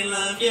 Finding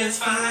love, yes,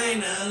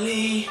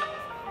 finally.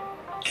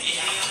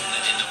 Yeah,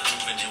 pulling in the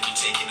roof and then we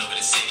taking over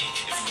the city.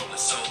 If you're rolling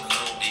so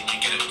low, then you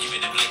gotta give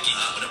it a blicky.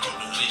 When I'm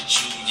rolling with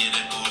you, yeah,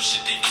 that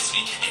bullshit, they miss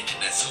me. And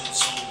then that zoom,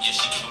 yeah,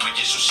 she keeping my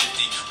get so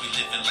shifty. We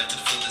living life to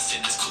the fullest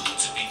and it's cool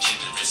to be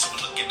generous. So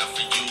we're looking out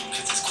for you,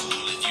 cause it's cool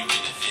if you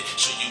benefit.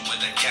 Show you what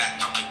I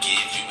got, I'ma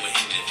give you a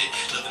hint of it.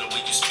 Love the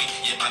way you speak,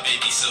 yeah, my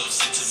baby so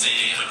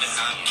sentimental. When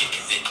I'm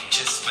getting it,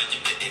 just by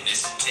your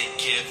business. Take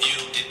care of you,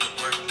 did the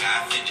work,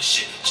 I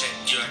finish it. Check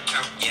your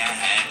account, yeah, I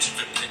had to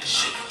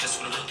replenish it. That's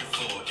what I'm looking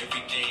for,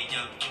 every day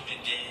I'm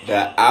giving it.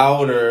 The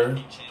outer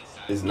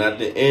is not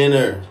the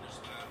inner,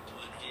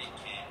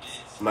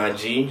 my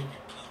G.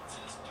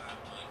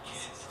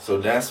 So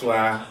that's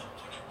why,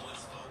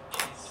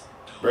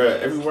 bruh,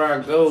 everywhere I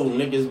go,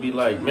 niggas be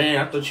like,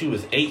 man, I thought you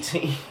was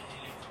 18.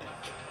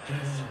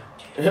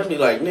 And I'll be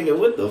like, nigga,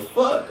 what the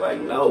fuck? Like,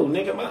 no,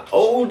 nigga, my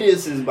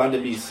oldest is about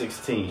to be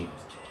 16.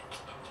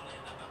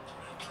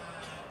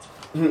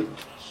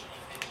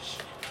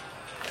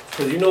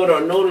 Cause you know what I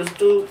noticed,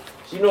 dude?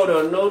 You know what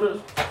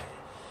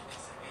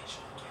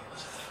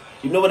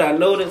I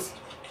noticed?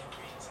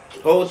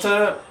 The whole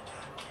time,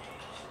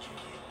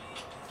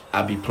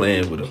 I be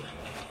playing with them.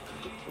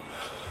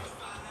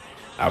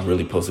 I'm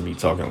really supposed to be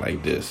talking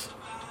like this.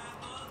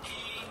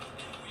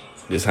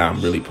 This is how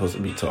I'm really supposed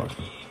to be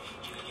talking.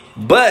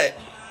 But,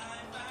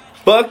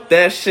 fuck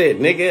that shit,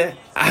 nigga.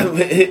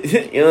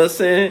 You know what I'm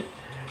saying?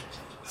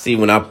 See,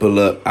 when I pull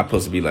up, I'm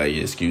supposed to be like,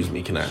 yeah, excuse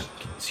me, can I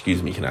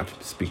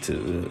speak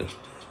to,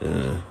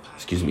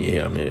 excuse me,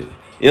 yeah, I'm here.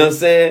 You know what I'm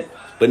saying?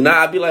 But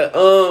nah, I'd be like,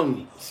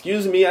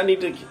 excuse me,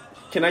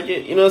 can I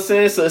get, you know what I'm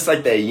saying? So it's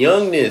like that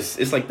youngness.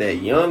 It's like that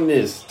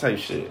youngness type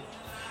shit.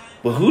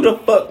 But who the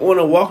fuck want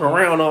to walk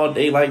around all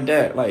day like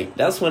that? Like,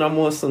 that's when I'm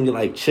on some,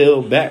 like,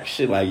 chill back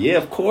shit. Like, yeah,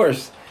 of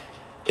course,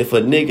 if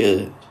a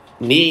nigga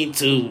need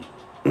to, you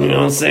know what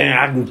I'm saying,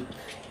 I can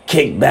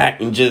kick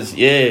back and just,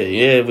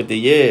 yeah, with the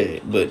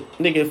yeah. But,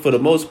 nigga, for the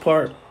most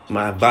part,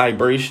 my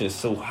vibration is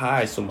so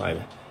high, so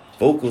my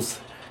vocals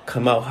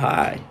come out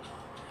high.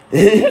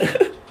 Yeah,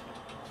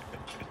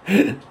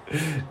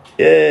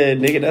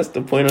 nigga, that's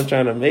the point I'm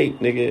trying to make,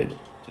 nigga.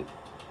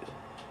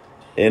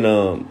 And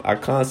I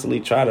constantly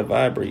try to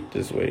vibrate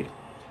this way.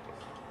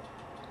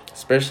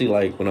 Especially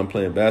like when I'm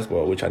playing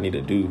basketball, which I need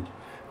to do.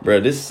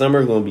 Bro, this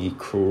summer gonna be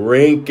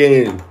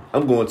cranking.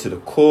 I'm going to the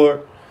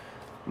court.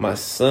 My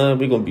son,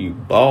 we gonna be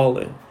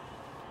balling.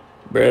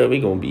 Bro, we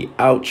gonna be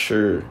out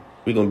here.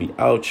 I'm gonna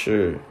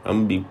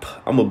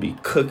be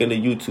cooking the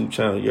YouTube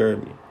channel, you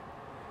heard me?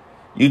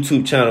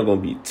 YouTube channel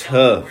gonna be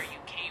tough.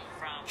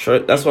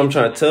 That's what I'm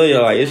trying to tell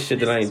y'all. Like, it's shit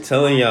that I ain't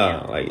telling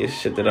y'all. Like, it's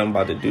shit that I'm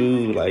about to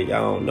do. Like,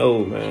 y'all don't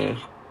know, man.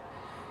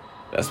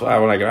 That's why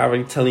when I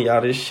already telling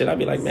y'all this shit, I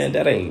be like, man,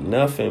 that ain't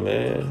nothing,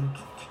 man.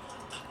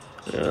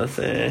 You know what I'm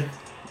saying?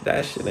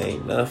 That shit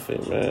ain't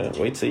nothing, man.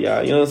 Wait till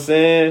y'all, you know what I'm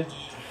saying?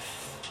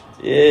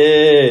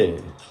 Yeah.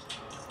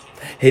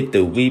 Hit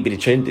the weed, be the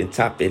trend and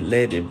top it,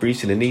 let it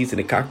breach in the knees in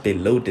the cockpit,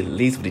 load the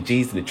leads with the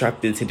G's and the drop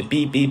this, hit the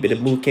beat, but the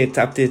move can't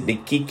top this, the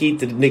key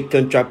to the nick,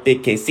 couldn't drop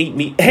it, can't see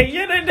me. Hey,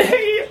 you know that?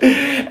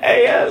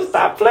 Hey,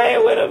 stop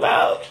playing with him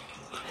out.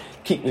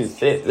 Keep me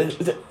fit.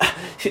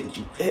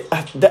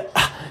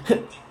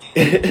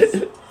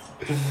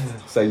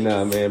 Say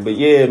nah, man. But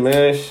yeah,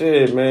 man,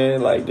 shit,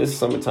 man. Like, this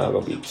summertime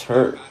gonna be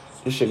turned.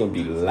 This shit gonna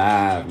be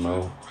live,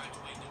 man.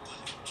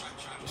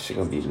 shit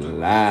gonna be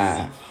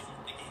live.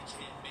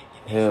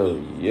 Hell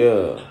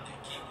yeah.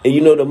 And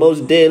you know the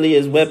most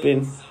deadliest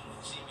weapon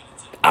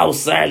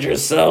outside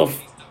yourself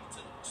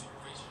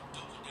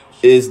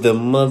is the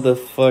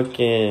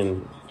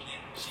motherfucking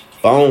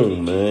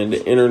phone, man.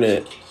 The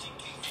internet.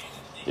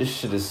 This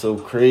shit is so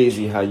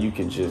crazy how you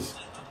can just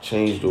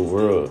change the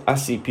world. I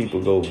see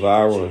people go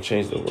viral and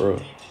change the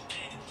world.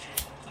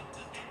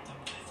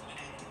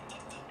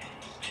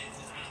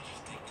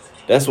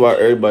 That's why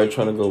everybody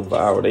trying to go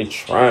viral. They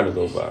trying to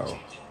go viral.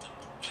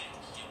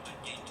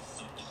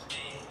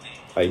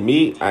 Like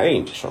me, I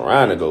ain't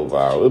trying to go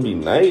viral. It'd be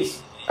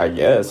nice, I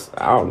guess.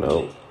 I don't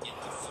know.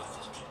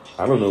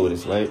 I don't know what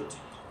it's like.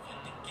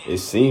 It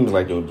seems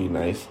like it would be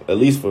nice. At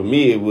least for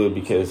me, it would,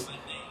 because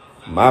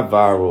my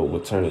viral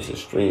would turn into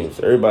streams.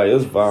 Everybody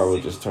else viral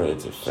would just turn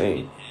into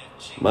fame.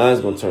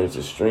 Mine's gonna turn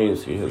into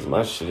streams because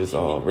my shit is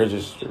all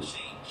registered.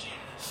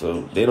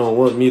 So they don't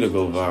want me to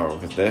go viral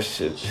because that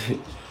shit,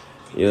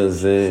 you know what I'm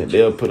saying?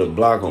 They'll put a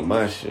block on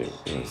my shit,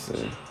 you know what I'm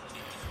saying?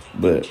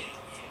 But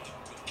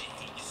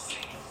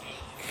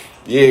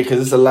yeah,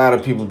 because it's a lot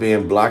of people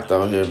being blocked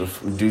out here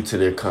due to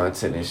their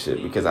content and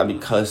shit, because I be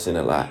cussing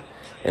a lot.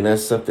 And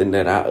that's something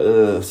that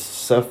I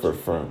suffer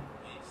from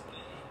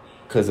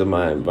because of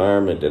my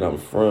environment that I'm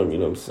from, you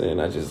know what I'm saying?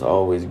 I just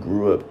always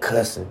grew up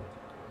cussing.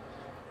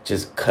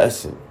 Just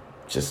cussing.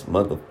 Just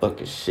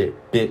motherfucking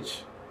shit,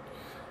 bitch.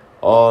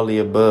 All the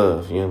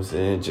above, you know what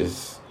I'm saying?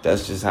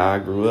 That's just how I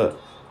grew up.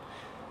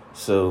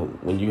 So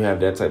when you have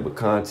that type of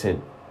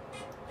content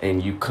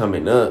and you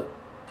coming up,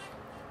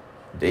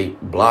 they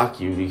block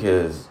you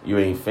because you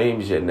ain't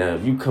famous yet. Now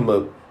if you come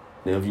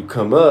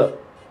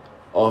up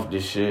off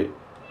this shit,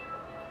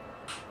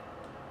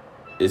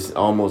 it's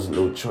almost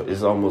no choice.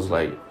 It's almost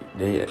like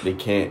they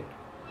can't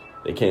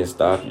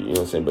stop you, you know what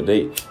I'm saying? But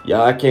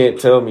y'all can't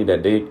tell me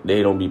that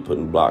they don't be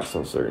putting blocks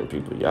on certain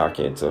people. Y'all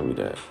can't tell me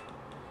that.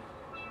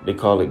 They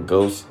call it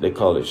ghost. They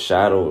call it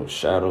shadow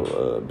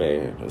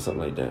ban or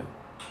something like that.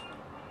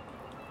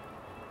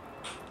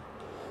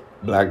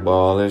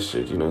 Blackball, that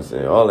shit, you know what I'm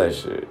saying? All that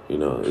shit, you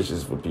know, it's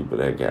just for people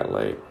that got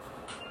like,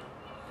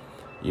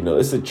 you know,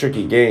 it's a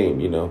tricky game,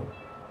 you know.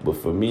 But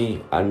for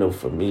me, I know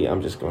for me,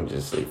 I'm just going to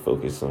just stay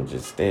focused on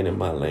just staying in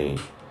my lane.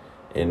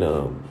 And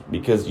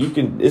because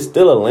it's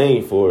still a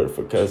lane for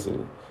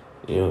cussing,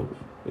 you know,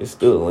 it's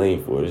still a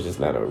lane for it. It's just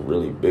not a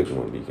really big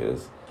one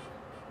because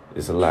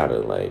there's a lot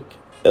of like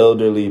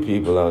elderly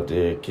people out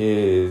there,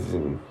 kids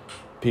and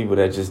people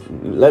that just,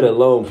 let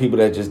alone people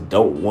that just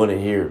don't want to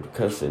hear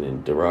cussing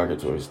and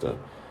derogatory stuff.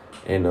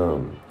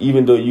 And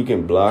even though you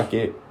can block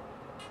it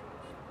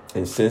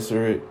and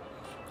censor it,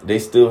 they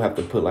still have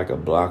to put like a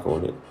block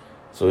on it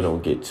so it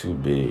don't get too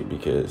big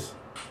because,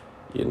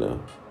 you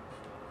know.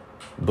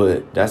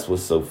 But that's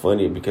what's so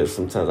funny, because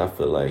sometimes I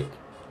feel like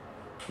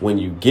when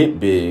you get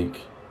big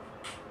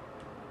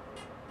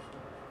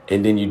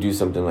and then you do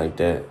something like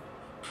that,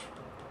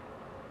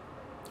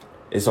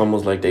 it's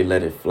almost like they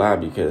let it fly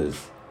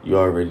because you're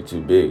already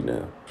too big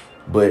now.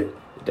 But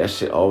that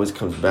shit always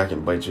comes back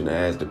and bites you in the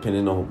ass,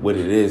 depending on what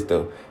it is,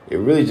 though. It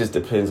really just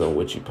depends on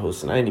what you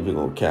post. And I ain't even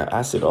gonna cap.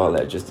 I said all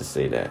that just to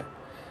say that.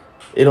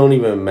 It don't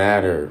even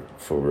matter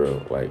for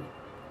real. Like,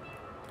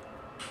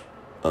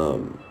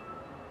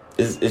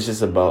 it's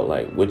just about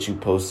like what you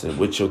posting,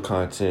 what your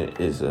content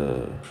is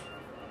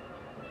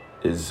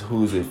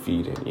who's it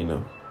feeding, you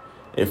know.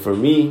 And for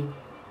me,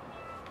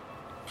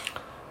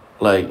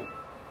 like,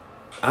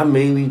 I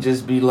mainly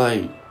just be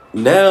like,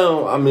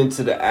 now I'm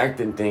into the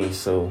acting thing,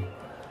 so,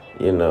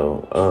 you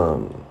know,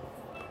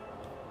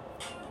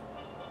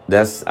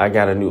 I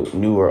got a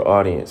newer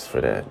audience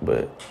for that.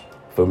 But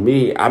for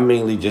me, I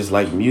mainly just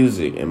like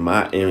music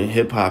and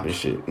hip hop and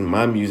shit and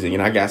my music,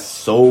 and I got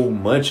so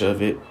much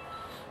of it.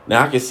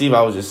 Now I can see if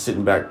I was just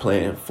sitting back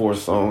playing 4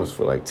 songs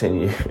for like 10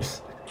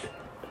 years.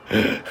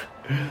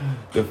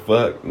 The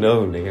fuck?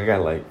 No, nigga, I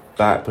got like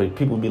 5.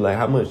 People be like,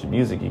 how much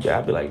music you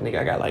got? I be like, nigga,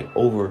 I got like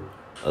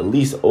at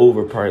least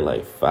over probably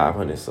like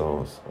 500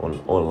 songs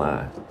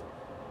online.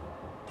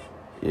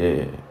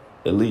 Yeah,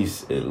 at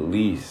least.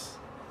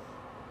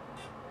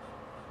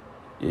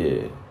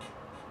 Yeah.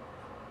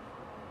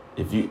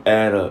 If you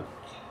add up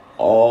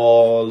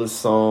all the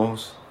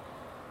songs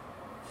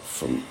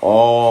from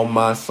all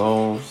my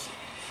songs,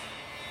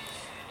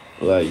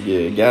 like, yeah,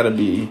 it gotta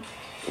be.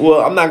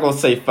 Well, I'm not gonna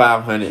say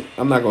 500.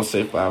 I'm gonna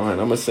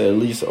say at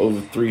least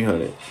over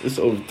 300. It's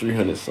over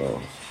 300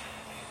 songs.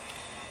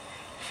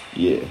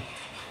 Yeah.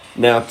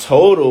 Now,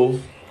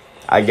 total,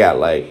 I got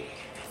like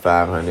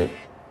 500.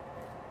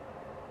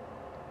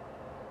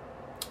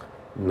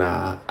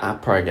 Nah, I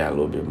probably got a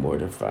little bit more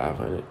than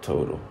 500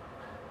 total.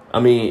 I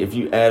mean, if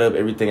you add up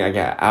everything I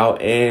got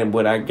out and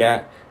what I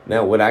got,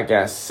 now what I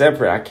got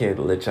separate, I can't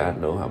let y'all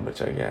know how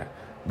much I got.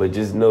 But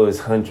just know it's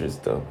hundreds,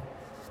 though.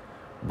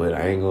 But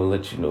I ain't gonna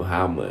let you know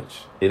how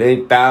much. It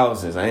ain't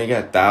thousands. I ain't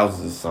got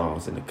thousands of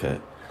songs in the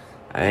cut.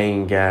 I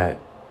ain't got,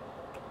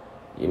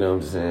 you know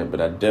what I'm saying?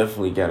 But I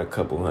definitely got a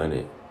couple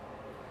hundred.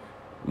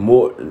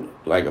 More,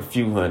 like a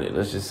few hundred.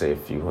 Let's just say a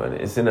few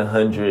hundred. It's in the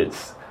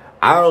hundreds.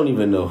 I don't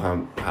even know how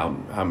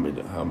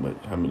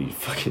many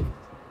fucking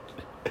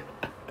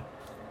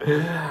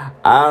I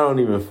don't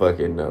even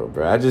fucking know,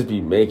 bro. I just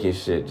be making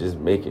shit,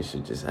 making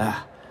shit,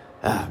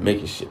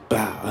 making shit, You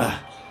know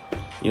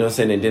what I'm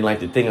saying? And then, like,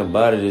 the thing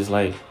about it is,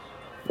 like,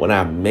 when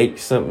I make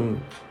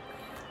something,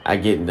 I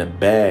get in the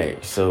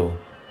bag. So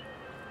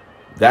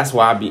that's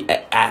why I be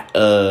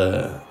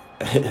I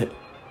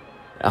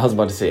was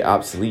about to say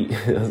obsolete.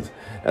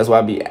 That's why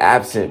I be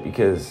absent,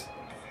 because,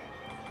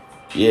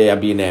 yeah, I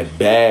be in that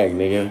bag,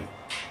 nigga.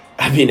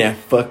 I be in that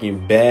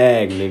fucking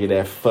bag, nigga.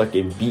 That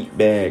fucking beat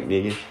bag,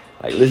 nigga.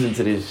 Like, listen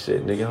to this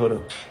shit, nigga. Hold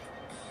on.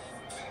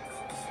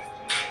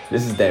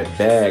 This is that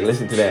bag.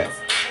 Listen to that.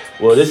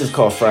 Well, this is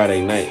called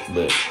Friday Night,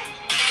 but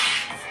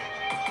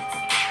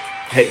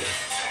hey.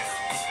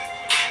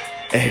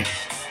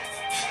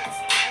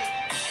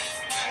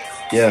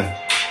 Yeah.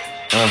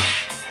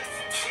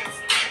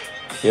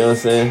 You know what I'm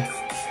saying?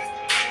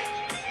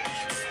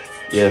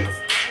 Yeah.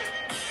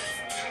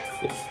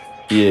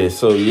 Yeah,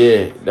 so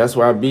yeah, that's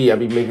where I be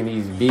making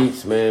these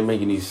beats, man,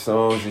 making these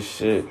songs and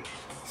shit.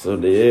 So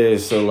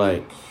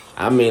like,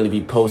 I mainly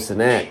be posting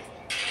that,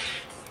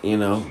 you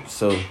know,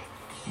 so,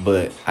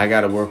 but I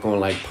gotta work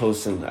on, like,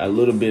 posting a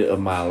little bit of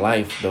my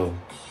life, though,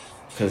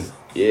 because,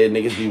 yeah,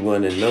 niggas be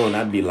wanting to know, and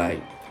I'd be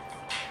like,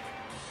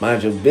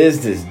 mind your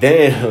business,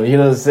 damn, you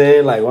know what I'm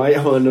saying? Like, why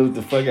y'all wanna know what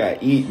the fuck I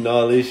eat and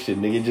all this shit,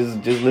 nigga?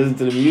 Just listen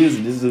to the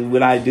music, this is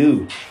what I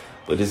do.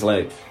 But it's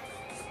like,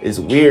 it's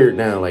weird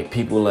now, like,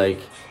 people, like,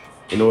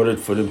 in order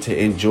for them to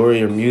enjoy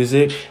your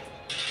music,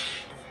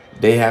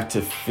 they have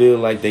to feel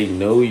like they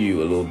know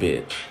you a little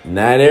bit.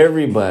 Not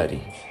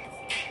everybody,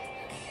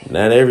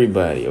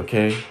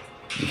 okay?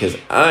 Because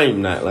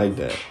I'm not like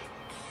that.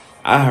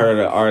 I heard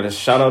an artist,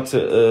 shout out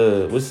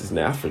to, what's his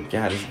name? I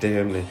forgot his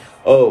damn name.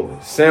 Oh,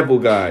 Sample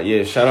God.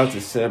 Yeah, shout out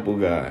to Sample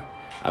God.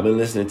 I've been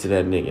listening to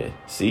that nigga.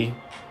 See?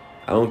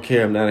 I don't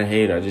care. I'm not a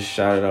hater. I just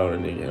shouted out a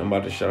nigga. I'm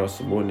about to shout out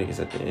some more niggas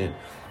at the end.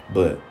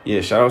 But,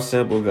 yeah, shout out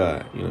Sample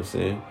God. You know what I'm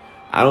saying?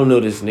 I don't know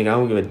this nigga. I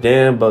don't give a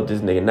damn about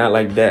this nigga. Not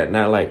like that.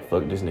 Not like,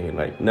 fuck this nigga.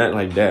 Like, not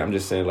like that. I'm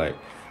just saying, like,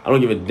 I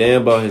don't give a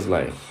damn about his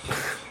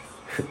life.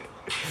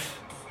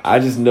 I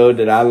just know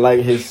that I like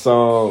his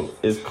song.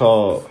 It's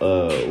called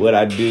What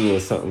I Do or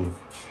something.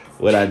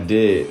 What I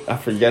Did. I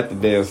forgot the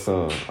damn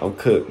song. I'm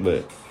cooked,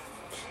 but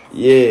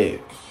yeah.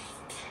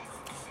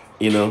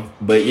 You know?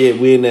 But yeah,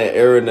 we in that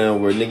era now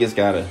where niggas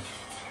gotta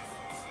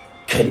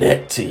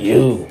connect to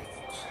you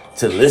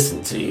to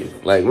listen to you.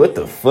 Like, what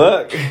the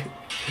fuck?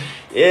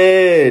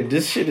 Yeah,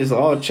 this shit is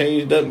all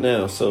changed up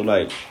now. So,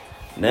 like,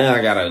 now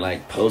I gotta,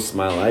 like, post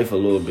my life a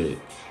little bit.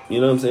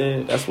 You know what I'm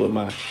saying? That's what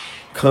my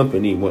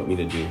company want me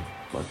to do.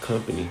 My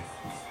company,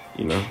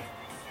 you know?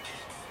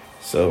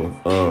 So,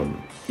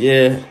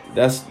 yeah,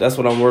 that's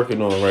what I'm working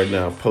on right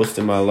now.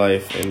 Posting my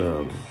life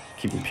and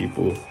keeping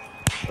people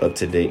up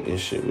to date and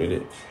shit with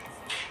it.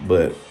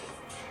 But,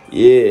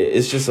 yeah,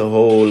 it's just a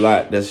whole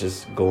lot that's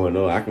just going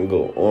on. I can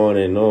go on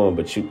and on,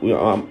 but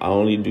I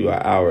only do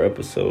an hour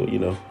episode, you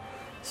know?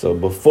 So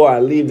before I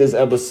leave this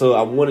episode,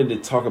 I wanted to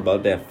talk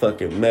about that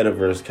fucking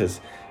metaverse,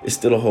 because it's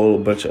still a whole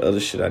bunch of other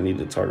shit I need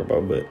to talk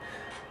about. But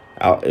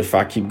if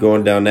I keep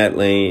going down that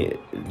lane,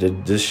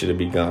 this shit'll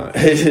be gone.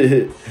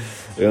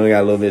 We only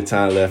got a little bit of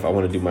time left. I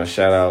want to do my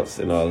shout outs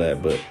and all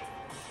that. But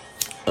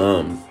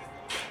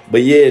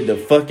yeah, the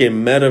fucking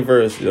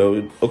metaverse,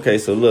 yo. Okay,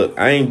 so look,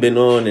 I ain't been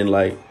on in,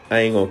 like, I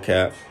ain't gonna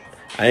cap.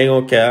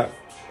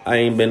 I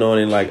ain't been on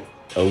in like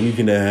a week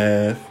and a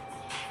half.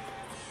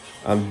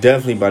 I'm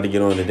definitely about to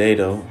get on today,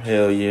 though.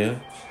 Hell yeah.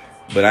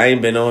 But I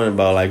ain't been on in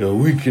about like a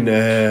week and a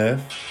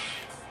half.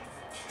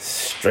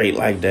 Straight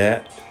like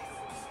that.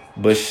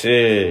 But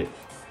shit,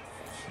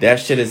 that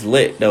shit is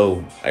lit,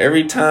 though.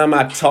 Every time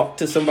I talk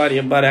to somebody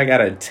about it, I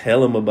gotta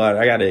tell them about it.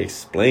 I gotta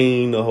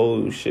explain the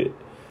whole shit.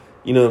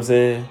 You know what I'm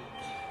saying?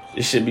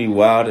 This shit be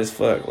wild as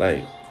fuck.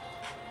 Like,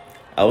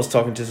 I was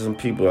talking to some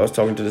people. I was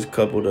talking to this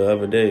couple the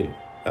other day.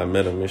 I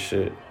met them and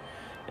shit.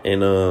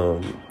 And,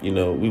 you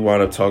know, we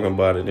wound up talking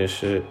about it and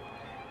shit.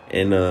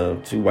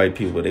 And two white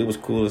people. They was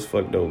cool as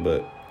fuck, though.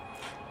 But,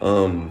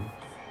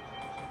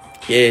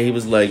 yeah, he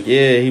was like,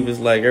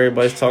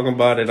 everybody's talking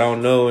about it. I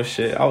don't know and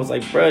shit. I was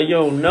like, bro, you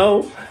don't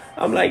know?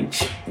 I'm like,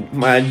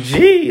 my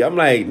G. I'm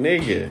like,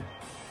 nigga.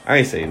 I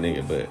ain't saying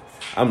nigga, but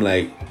I'm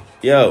like,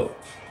 yo,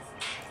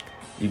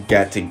 you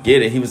got to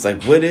get it. He was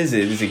like, what is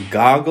it? Is it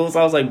goggles?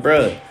 I was like,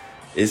 bro,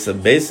 it's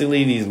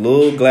basically these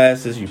little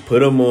glasses. You put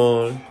them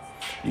on.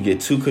 You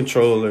get 2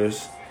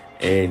 controllers,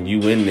 and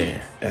you in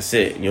there. That's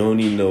it. You don't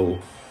need no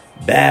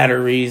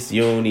batteries.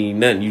 You don't need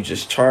nothing. You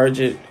just charge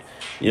it.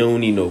 You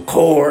don't need no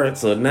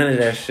cords or none of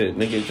that shit,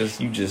 nigga.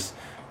 You just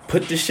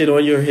put this shit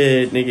on your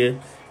head, nigga.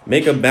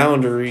 Make a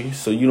boundary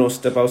so you don't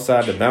step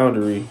outside the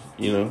boundary,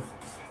 you know,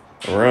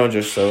 around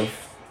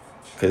yourself.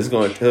 Because it's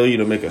going to tell you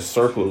to make a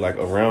circle, like,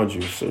 around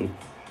you so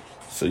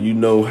you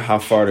know how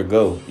far to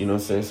go. You know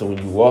what I'm saying? So when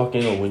you walk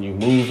in or when you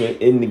move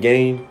in the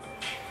game,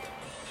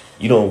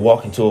 you don't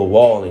walk into a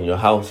wall in your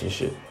house and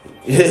shit.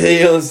 You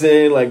know what I'm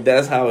saying? Like,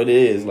 that's how it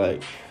is.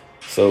 Like,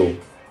 so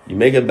you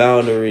make a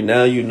boundary.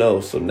 Now you know.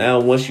 So now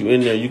once you're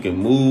in there, you can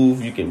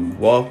move. You can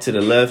walk to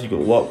the left. You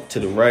can walk to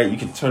the right. You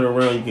can turn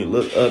around. You can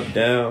look up,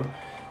 down.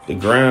 The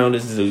ground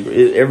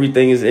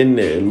everything is in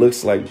there. It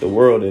looks like the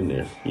world in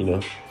there, you know.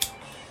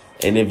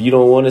 And if you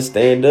don't want to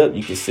stand up,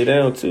 you can sit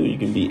down too. You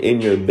can be in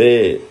your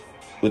bed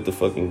with the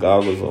fucking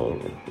goggles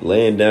on,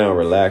 laying down,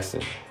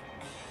 relaxing,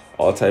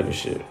 all type of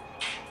shit.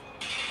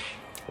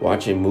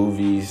 Watching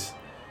movies,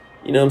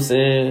 you know what I'm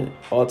saying?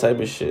 All type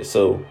of shit.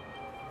 So,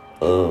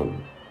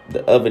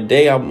 the other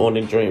day I'm on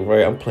the joint,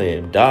 right? I'm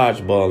playing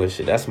dodgeball and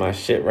shit. That's my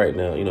shit right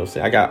now. You know what I'm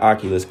saying? I got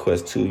Oculus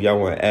Quest 2. Y'all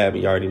want to add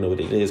me? You already know what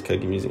it is.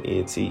 Cooking Music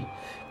ENT.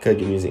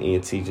 Cooking Music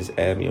ENT. Just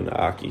add me on the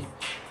Aki.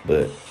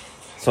 But,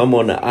 so I'm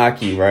on the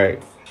Aki,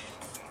 right?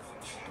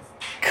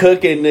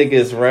 Cooking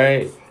niggas,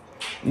 right?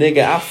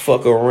 Nigga, I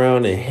fuck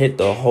around and hit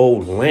the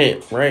whole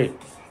lamp, right?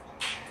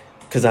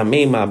 Because I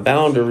made my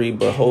boundary,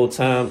 but whole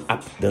time,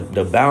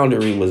 the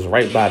boundary was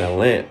right by the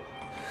lamp.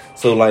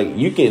 So, like,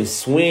 you can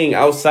swing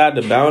outside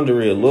the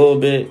boundary a little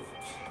bit.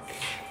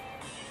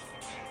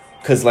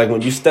 Because, like,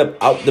 when you step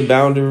out the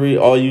boundary,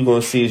 all you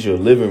going to see is your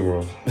living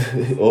room.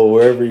 Or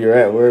wherever you're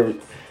at, wherever.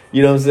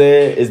 You know what I'm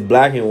saying? It's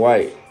black and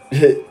white.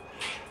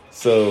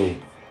 So,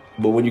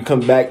 but when you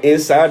come back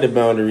inside the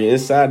boundary,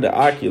 inside the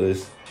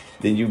Oculus,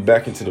 then you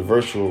back into the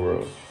virtual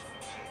world.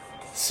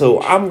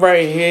 So, I'm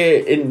right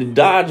here in the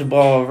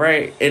dodgeball,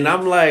 right? And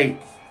I'm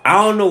like,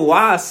 I don't know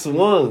why I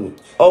swung.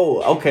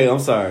 Oh, okay, I'm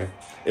sorry.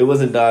 It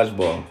wasn't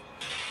dodgeball.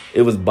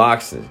 It was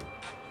boxing.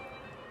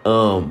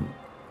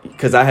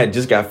 Because I had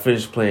just got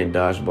finished playing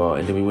dodgeball,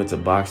 and then we went to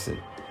boxing.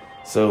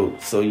 So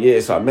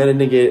I met a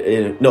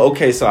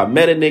nigga so I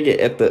met a nigga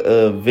at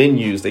the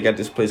venues. They got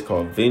this place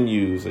called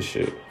Venues and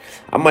shit.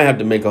 I might have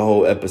to make a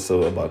whole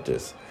episode about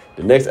this.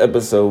 The next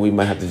episode we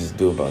might have to just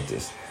do about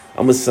this.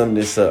 I'm gonna sum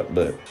this up,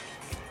 but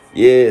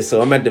yeah,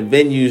 so I'm at the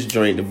Venues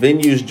joint. The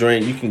Venues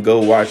joint, you can go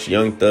watch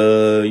Young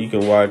Thug, you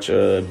can watch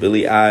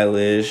Billie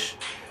Eilish,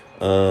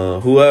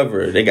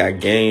 whoever. They got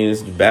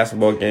games,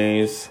 basketball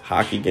games,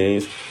 hockey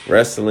games,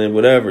 wrestling,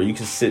 whatever. You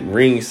can sit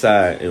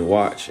ringside and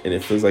watch, and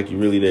it feels like you're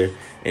really there.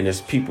 And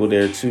there's people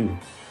there too.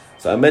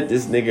 So I met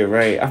this nigga,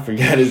 right? I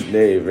forgot his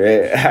name,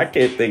 man. I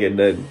can't think of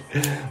nothing.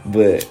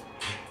 But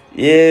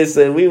yeah,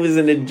 so we was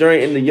in the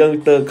joint in the Young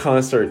Thug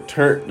concert,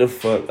 turned the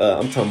fuck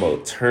up. I'm talking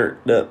about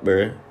turned up,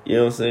 bro. You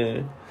know what I'm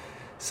saying?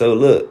 So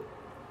look,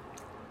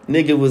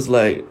 nigga was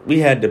like, we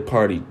had the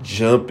party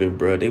jumping,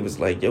 bro. They was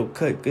like, yo,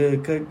 cut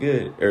good, cut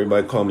good.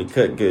 Everybody call me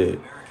Cut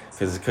Good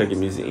because it's Cooking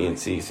Music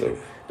ENT. So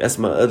that's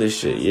my other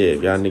shit. Yeah,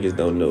 if y'all niggas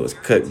don't know, it's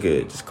Cut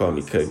Good. Just call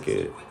me Cut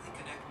Good.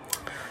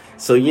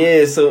 So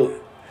yeah, so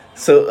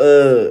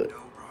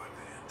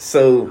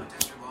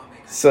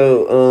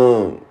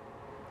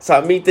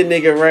I meet the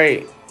nigga,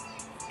 right?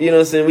 You know what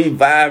I'm saying? We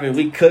vibing,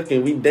 we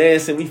cooking, we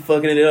dancing, we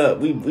fucking it up.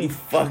 We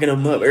fucking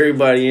them up.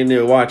 Everybody in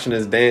there watching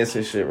us dance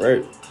and shit,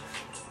 right?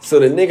 So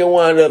the nigga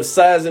wound up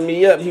sizing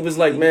me up. He was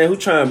like, man, who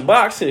trying to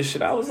box and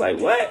shit? I was like,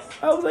 what?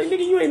 I was like,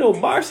 nigga, you ain't no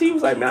boxer. He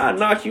was like, man, I'll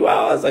knock you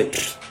out. I was like,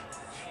 pfft.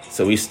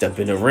 So we step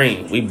in the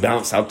ring. We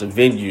bounce out the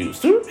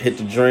Venues. Hit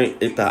the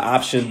drink, hit the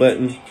option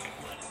button,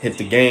 hit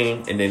the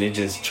game, and then it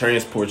just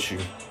transports you.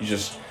 You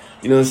just,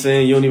 you know what I'm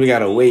saying? You don't even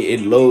gotta wait.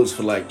 It loads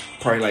for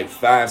probably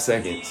 5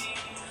 seconds.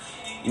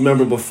 You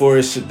remember before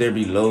it should there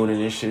be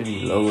loading and shit?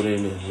 Be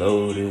loading and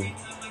loading,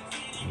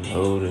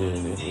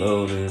 loading and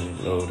loading and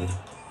loading.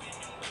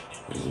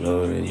 It's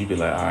loading. You be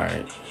like, all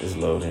right, it's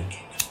loading.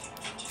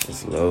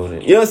 It's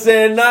loading. You know what I'm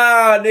saying?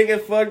 Nah, nigga,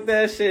 fuck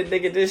that shit.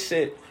 Nigga, this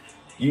shit.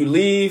 You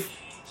leave.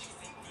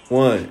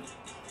 1,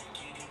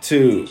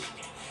 2,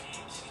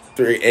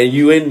 3, and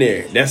you in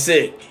there. That's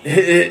it.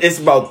 It's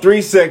about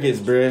 3 seconds,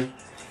 bruh.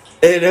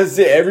 And that's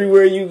it.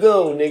 Everywhere you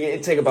go, nigga,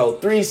 it take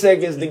about 3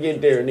 seconds to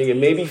get there, nigga.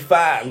 Maybe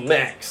 5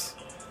 max.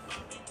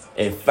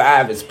 And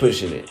 5 is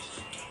pushing it.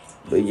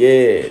 But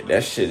yeah,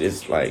 that shit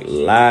is like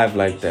live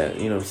like that.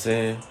 You know what I'm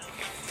saying?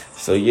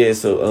 So yeah,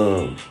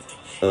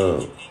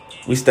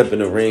 we step in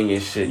the ring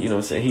and shit. You know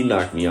what I'm saying? He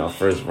knocked me out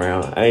first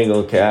round. I ain't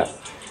gonna cap.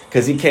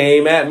 Because he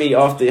came at me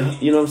off the,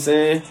 you know what I'm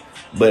saying?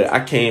 But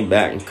I came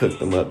back and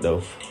cooked him up,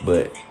 though.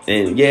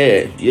 And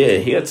yeah,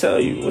 he'll tell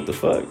you, what the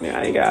fuck, man.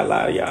 I ain't gotta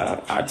lie to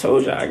y'all. I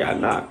told y'all I got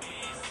knocked.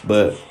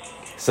 But,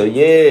 so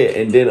yeah,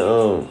 and then,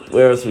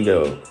 where else we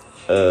go?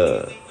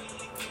 Where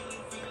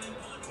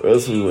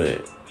else we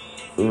went?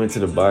 We went to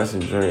the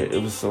boxing joint.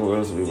 It was somewhere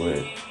else we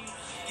went.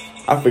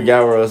 I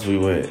forgot where else we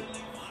went.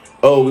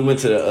 Oh, we went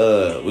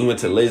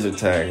to laser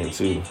tagging,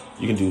 too.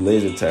 You can do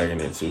laser tagging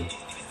there, too.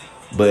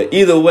 But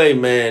either way,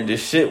 man,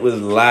 this shit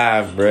was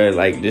live, bruh.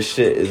 Like, this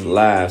shit is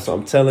live. So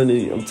I'm telling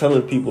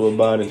people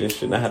about it and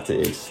shit. And I have to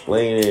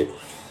explain it.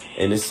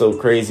 And it's so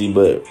crazy.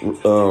 But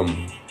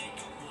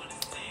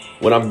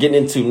what I'm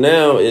getting into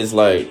now is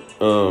like,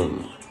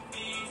 you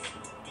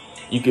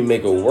can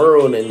make a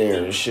world in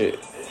there and shit.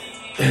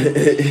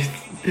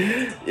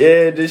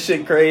 Yeah, this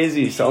shit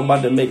crazy. So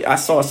I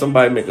saw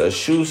somebody make a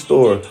shoe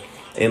store.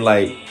 And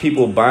like,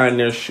 people buying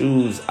their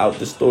shoes out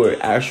the store.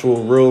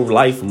 Actual real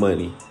life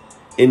money.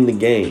 In the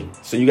game.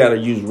 So you gotta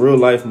use real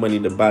life money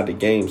to buy the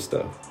game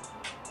stuff.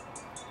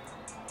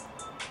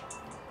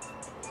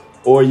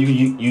 Or you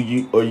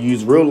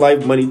use real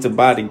life money to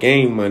buy the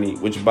game money,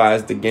 which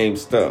buys the game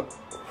stuff.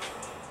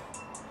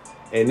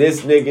 And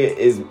this nigga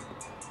is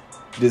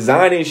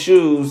designing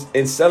shoes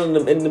and selling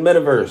them in the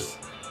metaverse.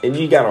 And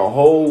you got a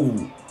whole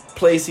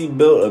place he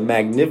built, a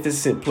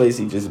magnificent place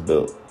he just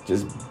built.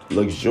 Just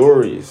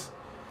luxurious.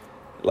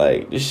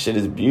 Like, this shit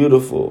is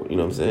beautiful. You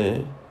know what I'm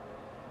saying?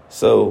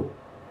 So,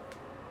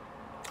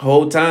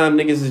 whole time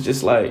niggas is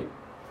just like,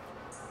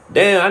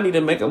 damn, I need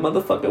to make a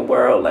motherfucking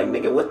world. Like,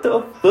 nigga, what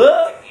the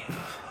fuck?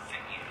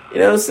 You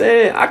know what I'm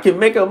saying? I can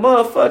make a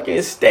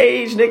motherfucking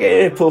stage,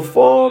 nigga, and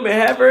perform and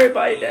have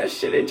everybody that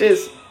shit. It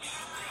just...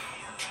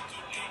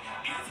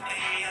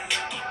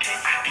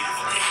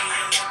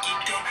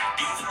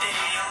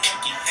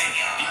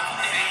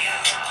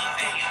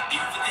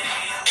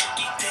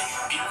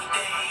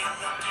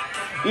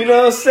 You know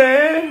what I'm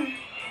saying?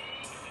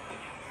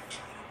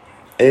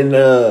 And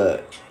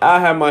I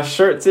have my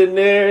shirts in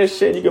there and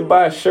shit. You can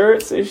buy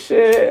shirts and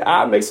shit.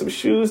 I make some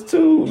shoes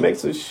too. Make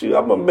some shoes.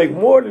 I'm gonna make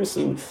more than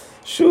some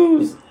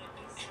shoes.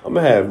 I'm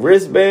gonna have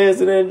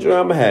wristbands in that joint.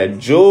 I'm gonna have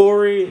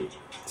jewelry.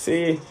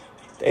 See,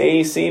 they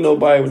ain't seen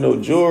nobody with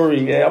no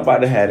jewelry. Yeah, I'm about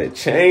to have the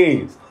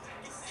chains.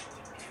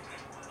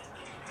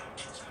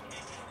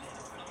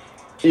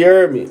 You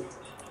heard me?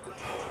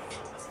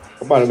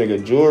 I'm about to make a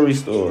jewelry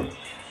store.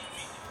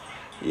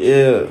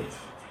 Yeah.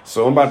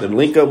 So I'm about to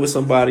link up with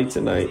somebody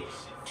tonight.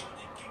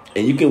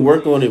 And you can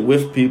work on it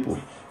with people.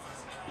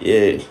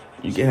 Yeah.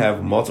 You can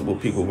have multiple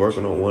people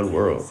working on one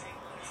world.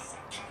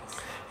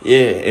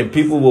 Yeah. And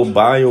people will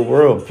buy your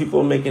world. People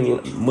are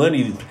making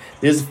money.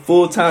 There's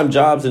full-time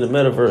jobs in the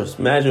metaverse.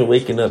 Imagine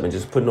waking up and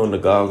just putting on the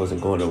goggles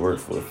and going to work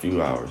for a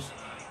few hours.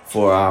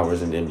 4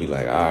 hours and then be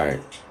like, all right.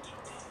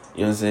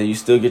 You know what I'm saying? You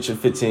still get your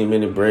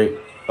 15-minute break.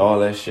 All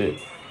that shit.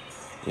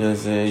 You know what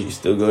I'm saying? You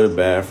still go to the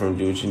bathroom,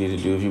 do what you need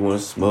to do. If you want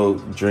to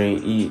smoke,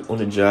 drink, eat on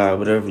the job,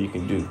 whatever you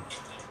can do,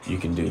 you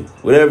can do.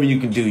 Whatever you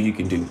can do, you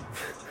can do.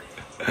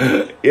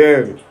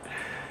 Yeah.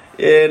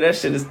 Yeah, that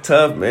shit is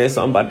tough, man.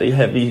 So I'm about to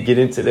have you get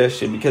into that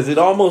shit because it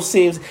almost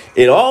seems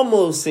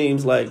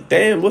like,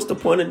 damn, what's the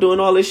point of doing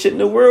all this shit in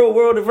the real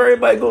world if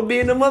everybody gonna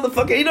be in the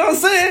motherfucker? You know what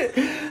I'm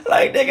saying?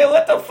 Like, nigga,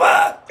 what the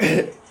fuck?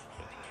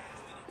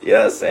 You know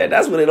what I'm saying?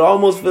 That's what it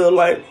almost feels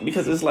like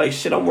because it's like,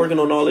 shit, I'm working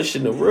on all this shit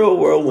in the real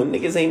world when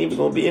niggas ain't even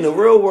gonna be in the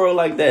real world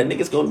like that.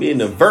 Niggas gonna be in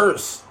the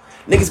verse.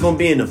 Niggas gonna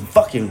be in the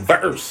fucking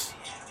verse.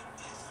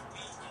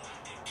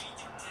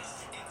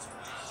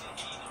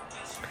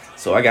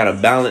 So I gotta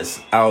balance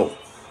out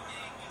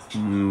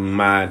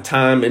my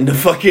time in the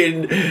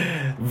fucking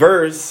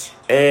verse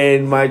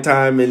and my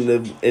time in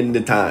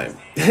the time.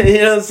 You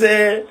know what I'm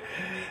saying?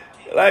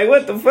 Like,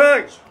 what the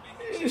fuck?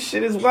 This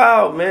shit is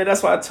wild, man.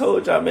 That's why I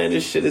told y'all, man,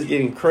 this shit is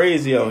getting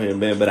crazy out here,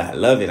 man. But I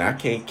love it. I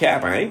can't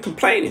cap. I ain't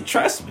complaining.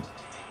 Trust me.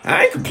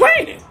 I ain't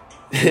complaining.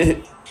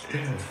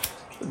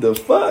 The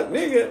fuck,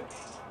 nigga?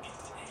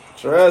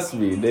 Trust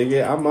me,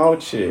 nigga. I'm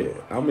out here.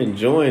 I'm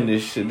enjoying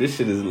this shit. This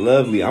shit is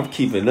lovely. I'm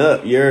keeping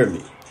up. You heard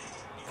me?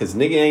 Because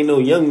nigga ain't no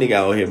young nigga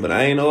out here, but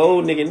I ain't no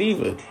old nigga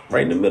neither.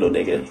 Right in the middle,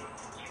 nigga.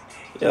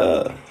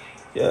 Yeah.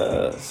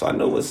 Yeah. So I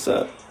know what's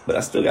up. But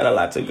I still got a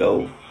lot to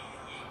go.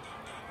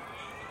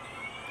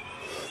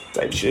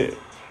 Type shit.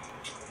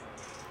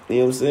 You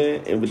know what I'm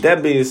saying? And with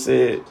that being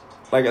said,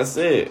 like I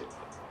said,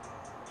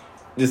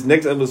 this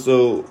next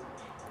episode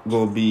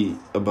gonna be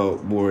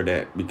about more of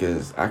that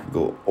because I could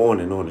go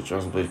on and on to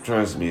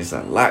trust me, it's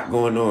a lot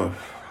going on.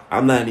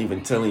 I'm not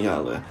even telling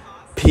y'all a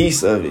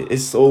piece of it.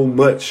 It's so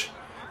much.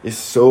 It's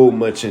so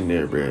much in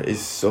there, bro.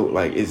 It's so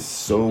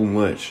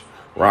much.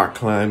 Rock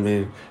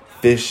climbing,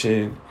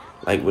 fishing,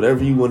 like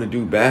whatever you want to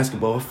do,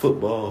 basketball,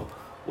 football.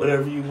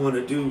 Whatever you want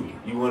to do,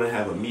 you want to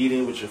have a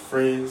meeting with your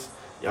friends.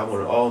 Y'all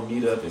want to all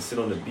meet up and sit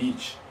on the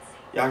beach.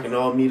 Y'all can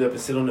all meet up and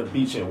sit on the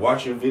beach and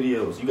watch your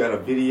videos. You got a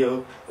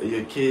video of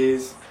your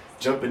kids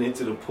jumping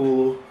into the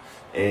pool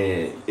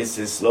and it's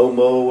in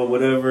slow-mo or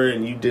whatever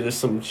and you did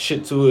some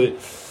shit to it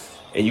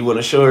and you want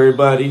to show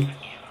everybody.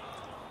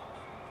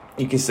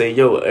 You can say,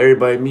 yo,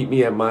 everybody meet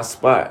me at my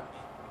spot.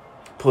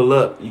 Pull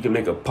up. You can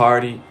make a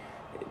party.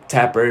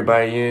 Tap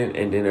everybody in,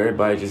 and then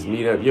everybody just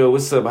meet up. Yo,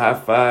 what's up? High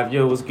five.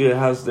 Yo, what's good?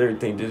 How's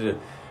everything?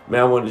 Man,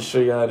 I wanted to show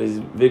y'all this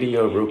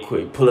video real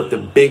quick. Pull up the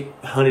big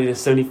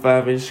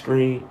 175-inch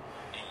screen.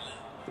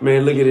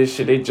 Man, look at this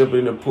shit. They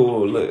jumping in the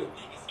pool. Look.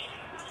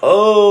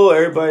 Oh,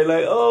 everybody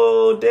like,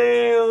 oh,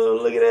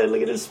 damn. Look at that.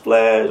 Look at this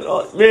splash.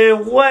 Oh,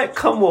 man, what?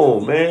 Come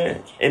on,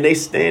 man. And they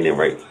standing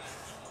right.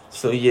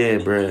 So, yeah,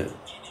 bruh.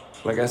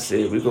 Like I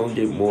said, we're going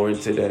to get more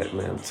into that,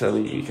 man. I'm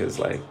telling you, because,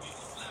 like,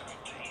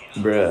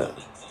 bruh.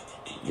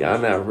 Y'all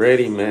not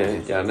ready,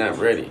 man. Y'all not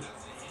ready.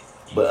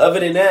 But other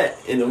than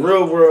that, in the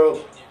real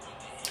world,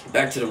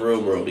 back to the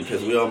real world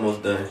because we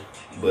almost done.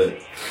 But,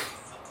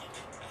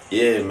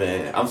 yeah,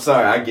 man. I'm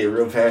sorry. I get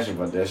real passionate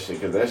about that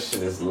shit because that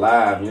shit is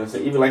live. You know what I'm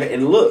saying? Even like,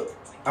 and look,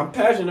 I'm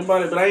passionate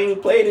about it, but I ain't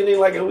even played it in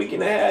like a week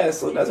and a half.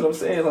 So that's what I'm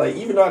saying. Like,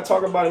 even though I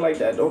talk about it like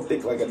that, don't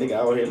think like a nigga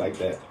out here like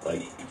that.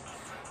 Like,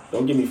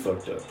 don't get me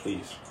fucked up,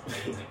 please.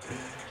 You know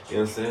what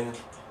I'm saying?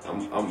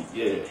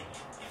 Yeah.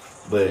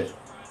 But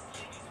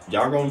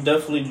y'all gonna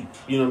definitely,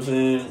 you know what I'm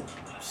saying,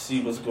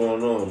 see what's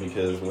going on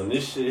because when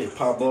this shit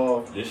pop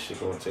off, this shit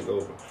gonna take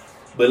over.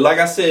 But like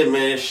I said,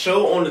 man,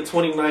 show on the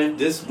 29th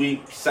this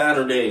week,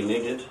 Saturday,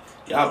 nigga.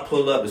 Y'all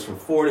pull up. It's from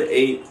 4 to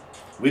 8.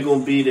 We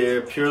gonna be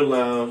there. Pure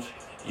Lounge,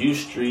 U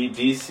Street,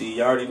 DC.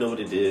 Y'all already know what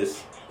it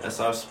is. That's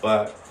our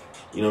spot.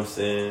 You know what I'm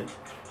saying?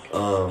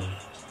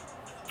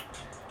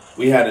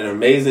 We had an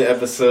amazing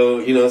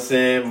episode. You know what I'm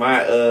saying?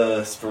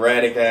 My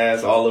sporadic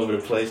ass all over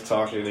the place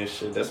talking and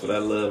shit. That's what I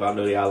love. I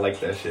know y'all like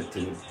that shit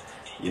too.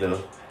 You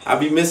know? I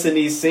be missing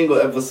these single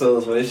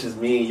episodes when it's just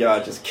me and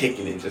y'all just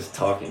kicking it, just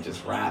talking,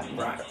 just rocking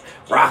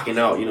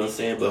out, you know what I'm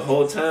saying? But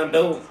whole time,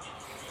 though,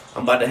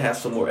 I'm about to have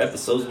some more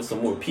episodes with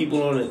some more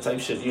people on it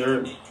type shit, you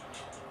heard me?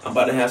 I'm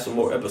about to have some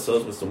more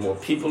episodes with some more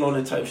people on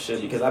it type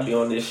shit because I be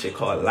on this shit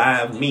called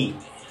Live Me.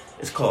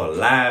 It's called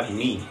Live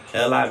Me,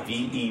 Live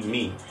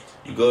Me.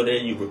 You go there,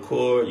 you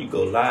record, you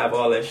go live,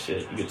 all that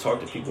shit. You can talk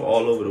to people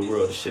all over the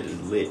world. The shit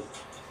is lit. You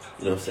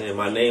know what I'm saying?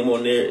 My name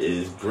on there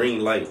is Green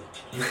Light.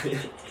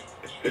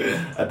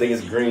 I think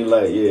it's Green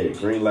Light, yeah,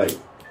 Green Light.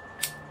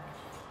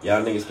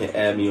 Y'all niggas can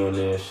add me on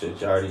there and shit.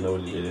 Y'all already know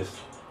what it is.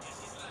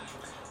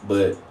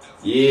 But,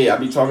 yeah, I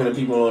be talking to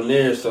people on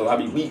there, so I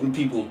be meeting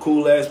people,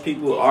 cool-ass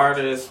people,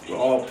 artists,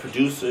 all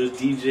producers,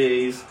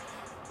 DJs,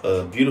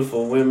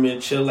 beautiful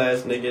women,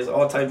 chill-ass niggas,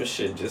 all type of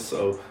shit, just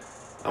so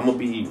I'm going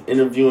to be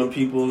interviewing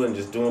people and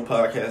just doing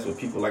podcasts with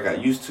people like I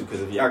used to,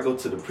 because if y'all go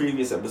to the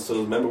previous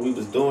episodes, remember we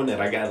was doing that,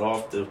 I got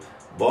off the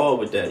ball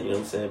with that, you know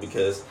what I'm saying,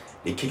 because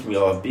they kicked me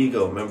off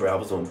Bigo. Remember, I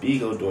was on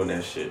Bigo doing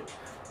that shit.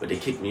 But they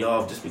kicked me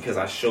off just because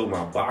I showed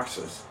my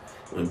boxers.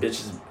 When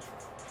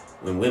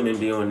women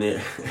be on there,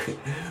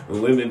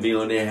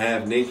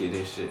 half naked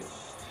and shit.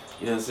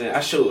 You know what I'm saying? I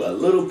showed a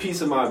little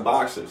piece of my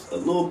boxers. A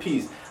little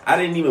piece. I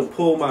didn't even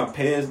pull my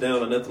pants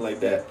down or nothing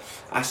like that.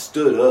 I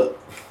stood up.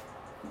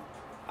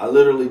 I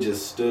literally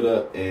just stood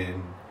up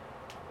and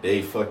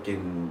they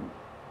fucking,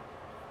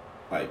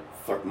 like,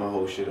 fucked my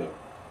whole shit up.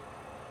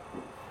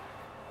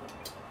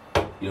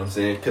 You know what I'm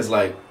saying? Because,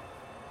 like,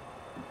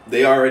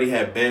 they already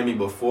had banned me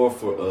before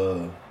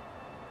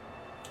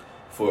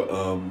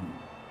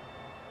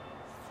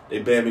they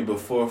banned me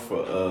before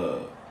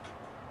for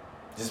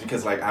just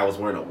because, like, I was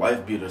wearing a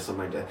wife beater or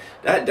something like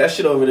that. That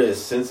shit over there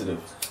is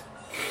sensitive.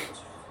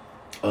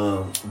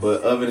 But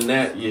other than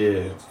that,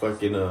 yeah,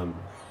 fucking,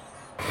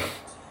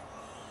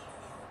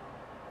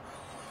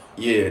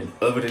 yeah,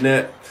 other than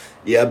that,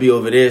 yeah, I'll be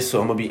over there, so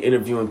I'm going to be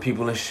interviewing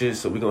people and shit,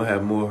 so we're going to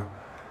have more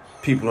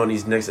people on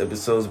these next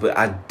episodes, but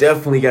I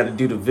definitely got to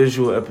do the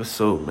visual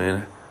episode,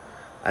 man.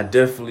 I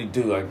definitely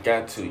do. I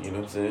got to, you know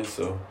what I'm saying?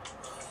 So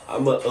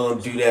I'm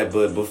going to do that,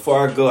 but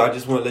before I go, I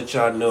just want to let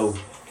y'all know,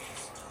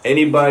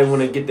 anybody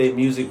want to get their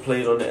music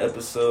played on the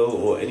episode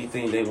or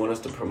anything they want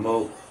us to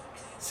promote,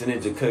 send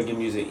it to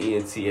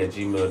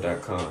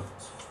cuggymusicent@gmail.com.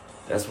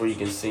 That's where you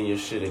can send your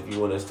shit if you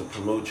want us to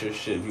promote your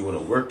shit, if you want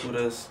to work with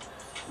us,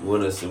 you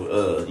want us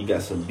to, you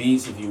got some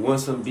beats, if you want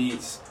some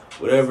beats,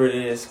 whatever it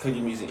is,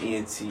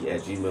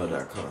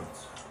 cuggymusicent@gmail.com.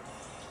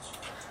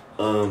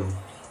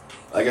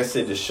 Like I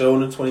said, the show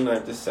on the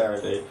 29th this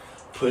Saturday.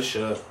 Push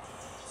up.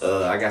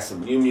 I got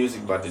some new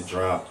music about to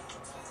drop.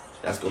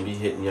 That's gonna be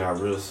hitting y'all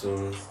real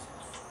soon.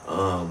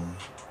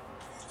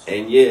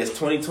 And yeah, it's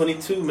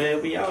 2022,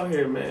 man. We out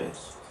here, man.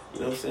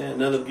 You know what I'm saying?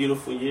 Another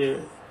beautiful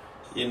year.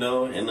 You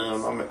know, and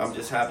I'm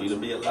just happy to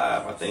be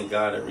alive. I thank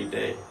God every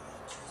day.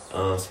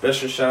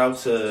 Special shout out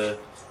to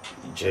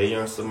Jay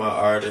Youngster, my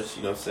artist,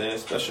 you know what I'm saying?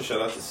 Special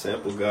shout out to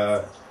Sample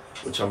God,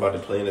 which I'm about to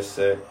play in a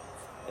sec.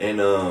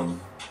 And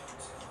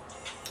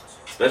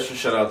special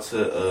shout out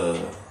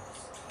to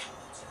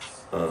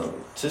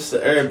just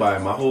to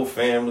everybody, my whole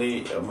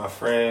family, my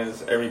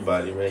friends,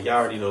 everybody, man. Y'all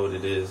already know what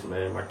it is,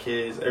 man. My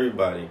kids,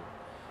 everybody.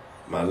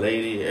 My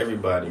lady,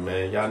 everybody,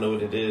 man. Y'all know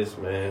what it is,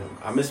 man.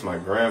 I miss my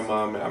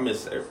grandma, man. I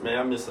miss a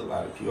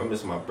lot of people. I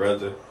miss my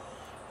brother.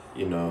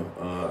 You know,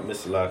 I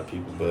miss a lot of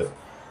people, but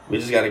we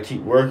just got to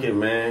keep working,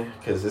 man,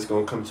 because it's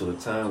going to come to a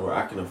time where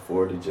I can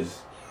afford to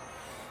just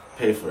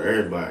pay for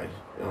everybody.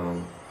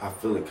 I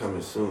feel it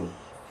coming soon,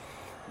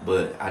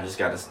 but I just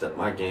got to step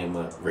my game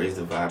up, raise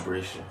the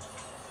vibration.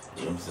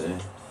 You know what I'm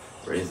saying?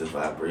 Raise the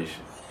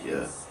vibration.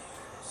 Yeah.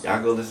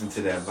 Y'all go listen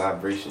to that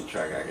Vibration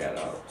track I got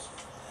out.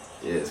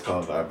 Yeah, it's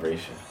called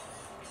Vibration.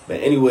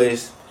 But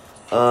anyways,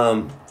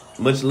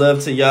 much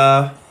love to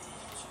y'all.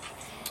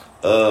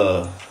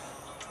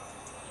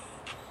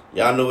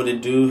 Y'all know what to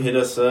do. Hit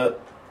us up.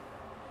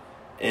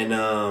 And,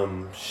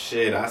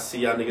 shit, I see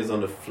y'all niggas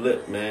on the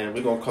flip, man.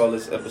 We're gonna call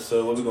this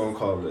episode, what we gonna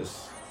call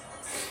this?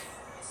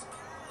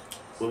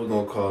 What we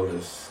gonna call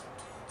this?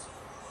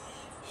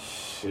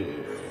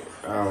 Shit,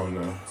 I don't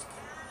know.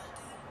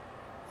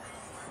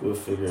 We'll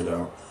figure it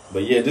out.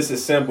 But yeah, this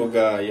is Sample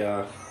Guy,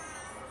 y'all.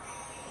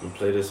 I'm gonna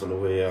play this on the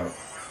way out.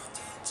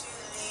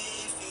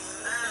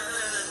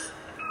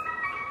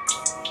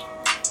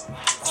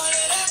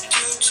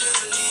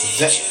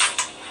 That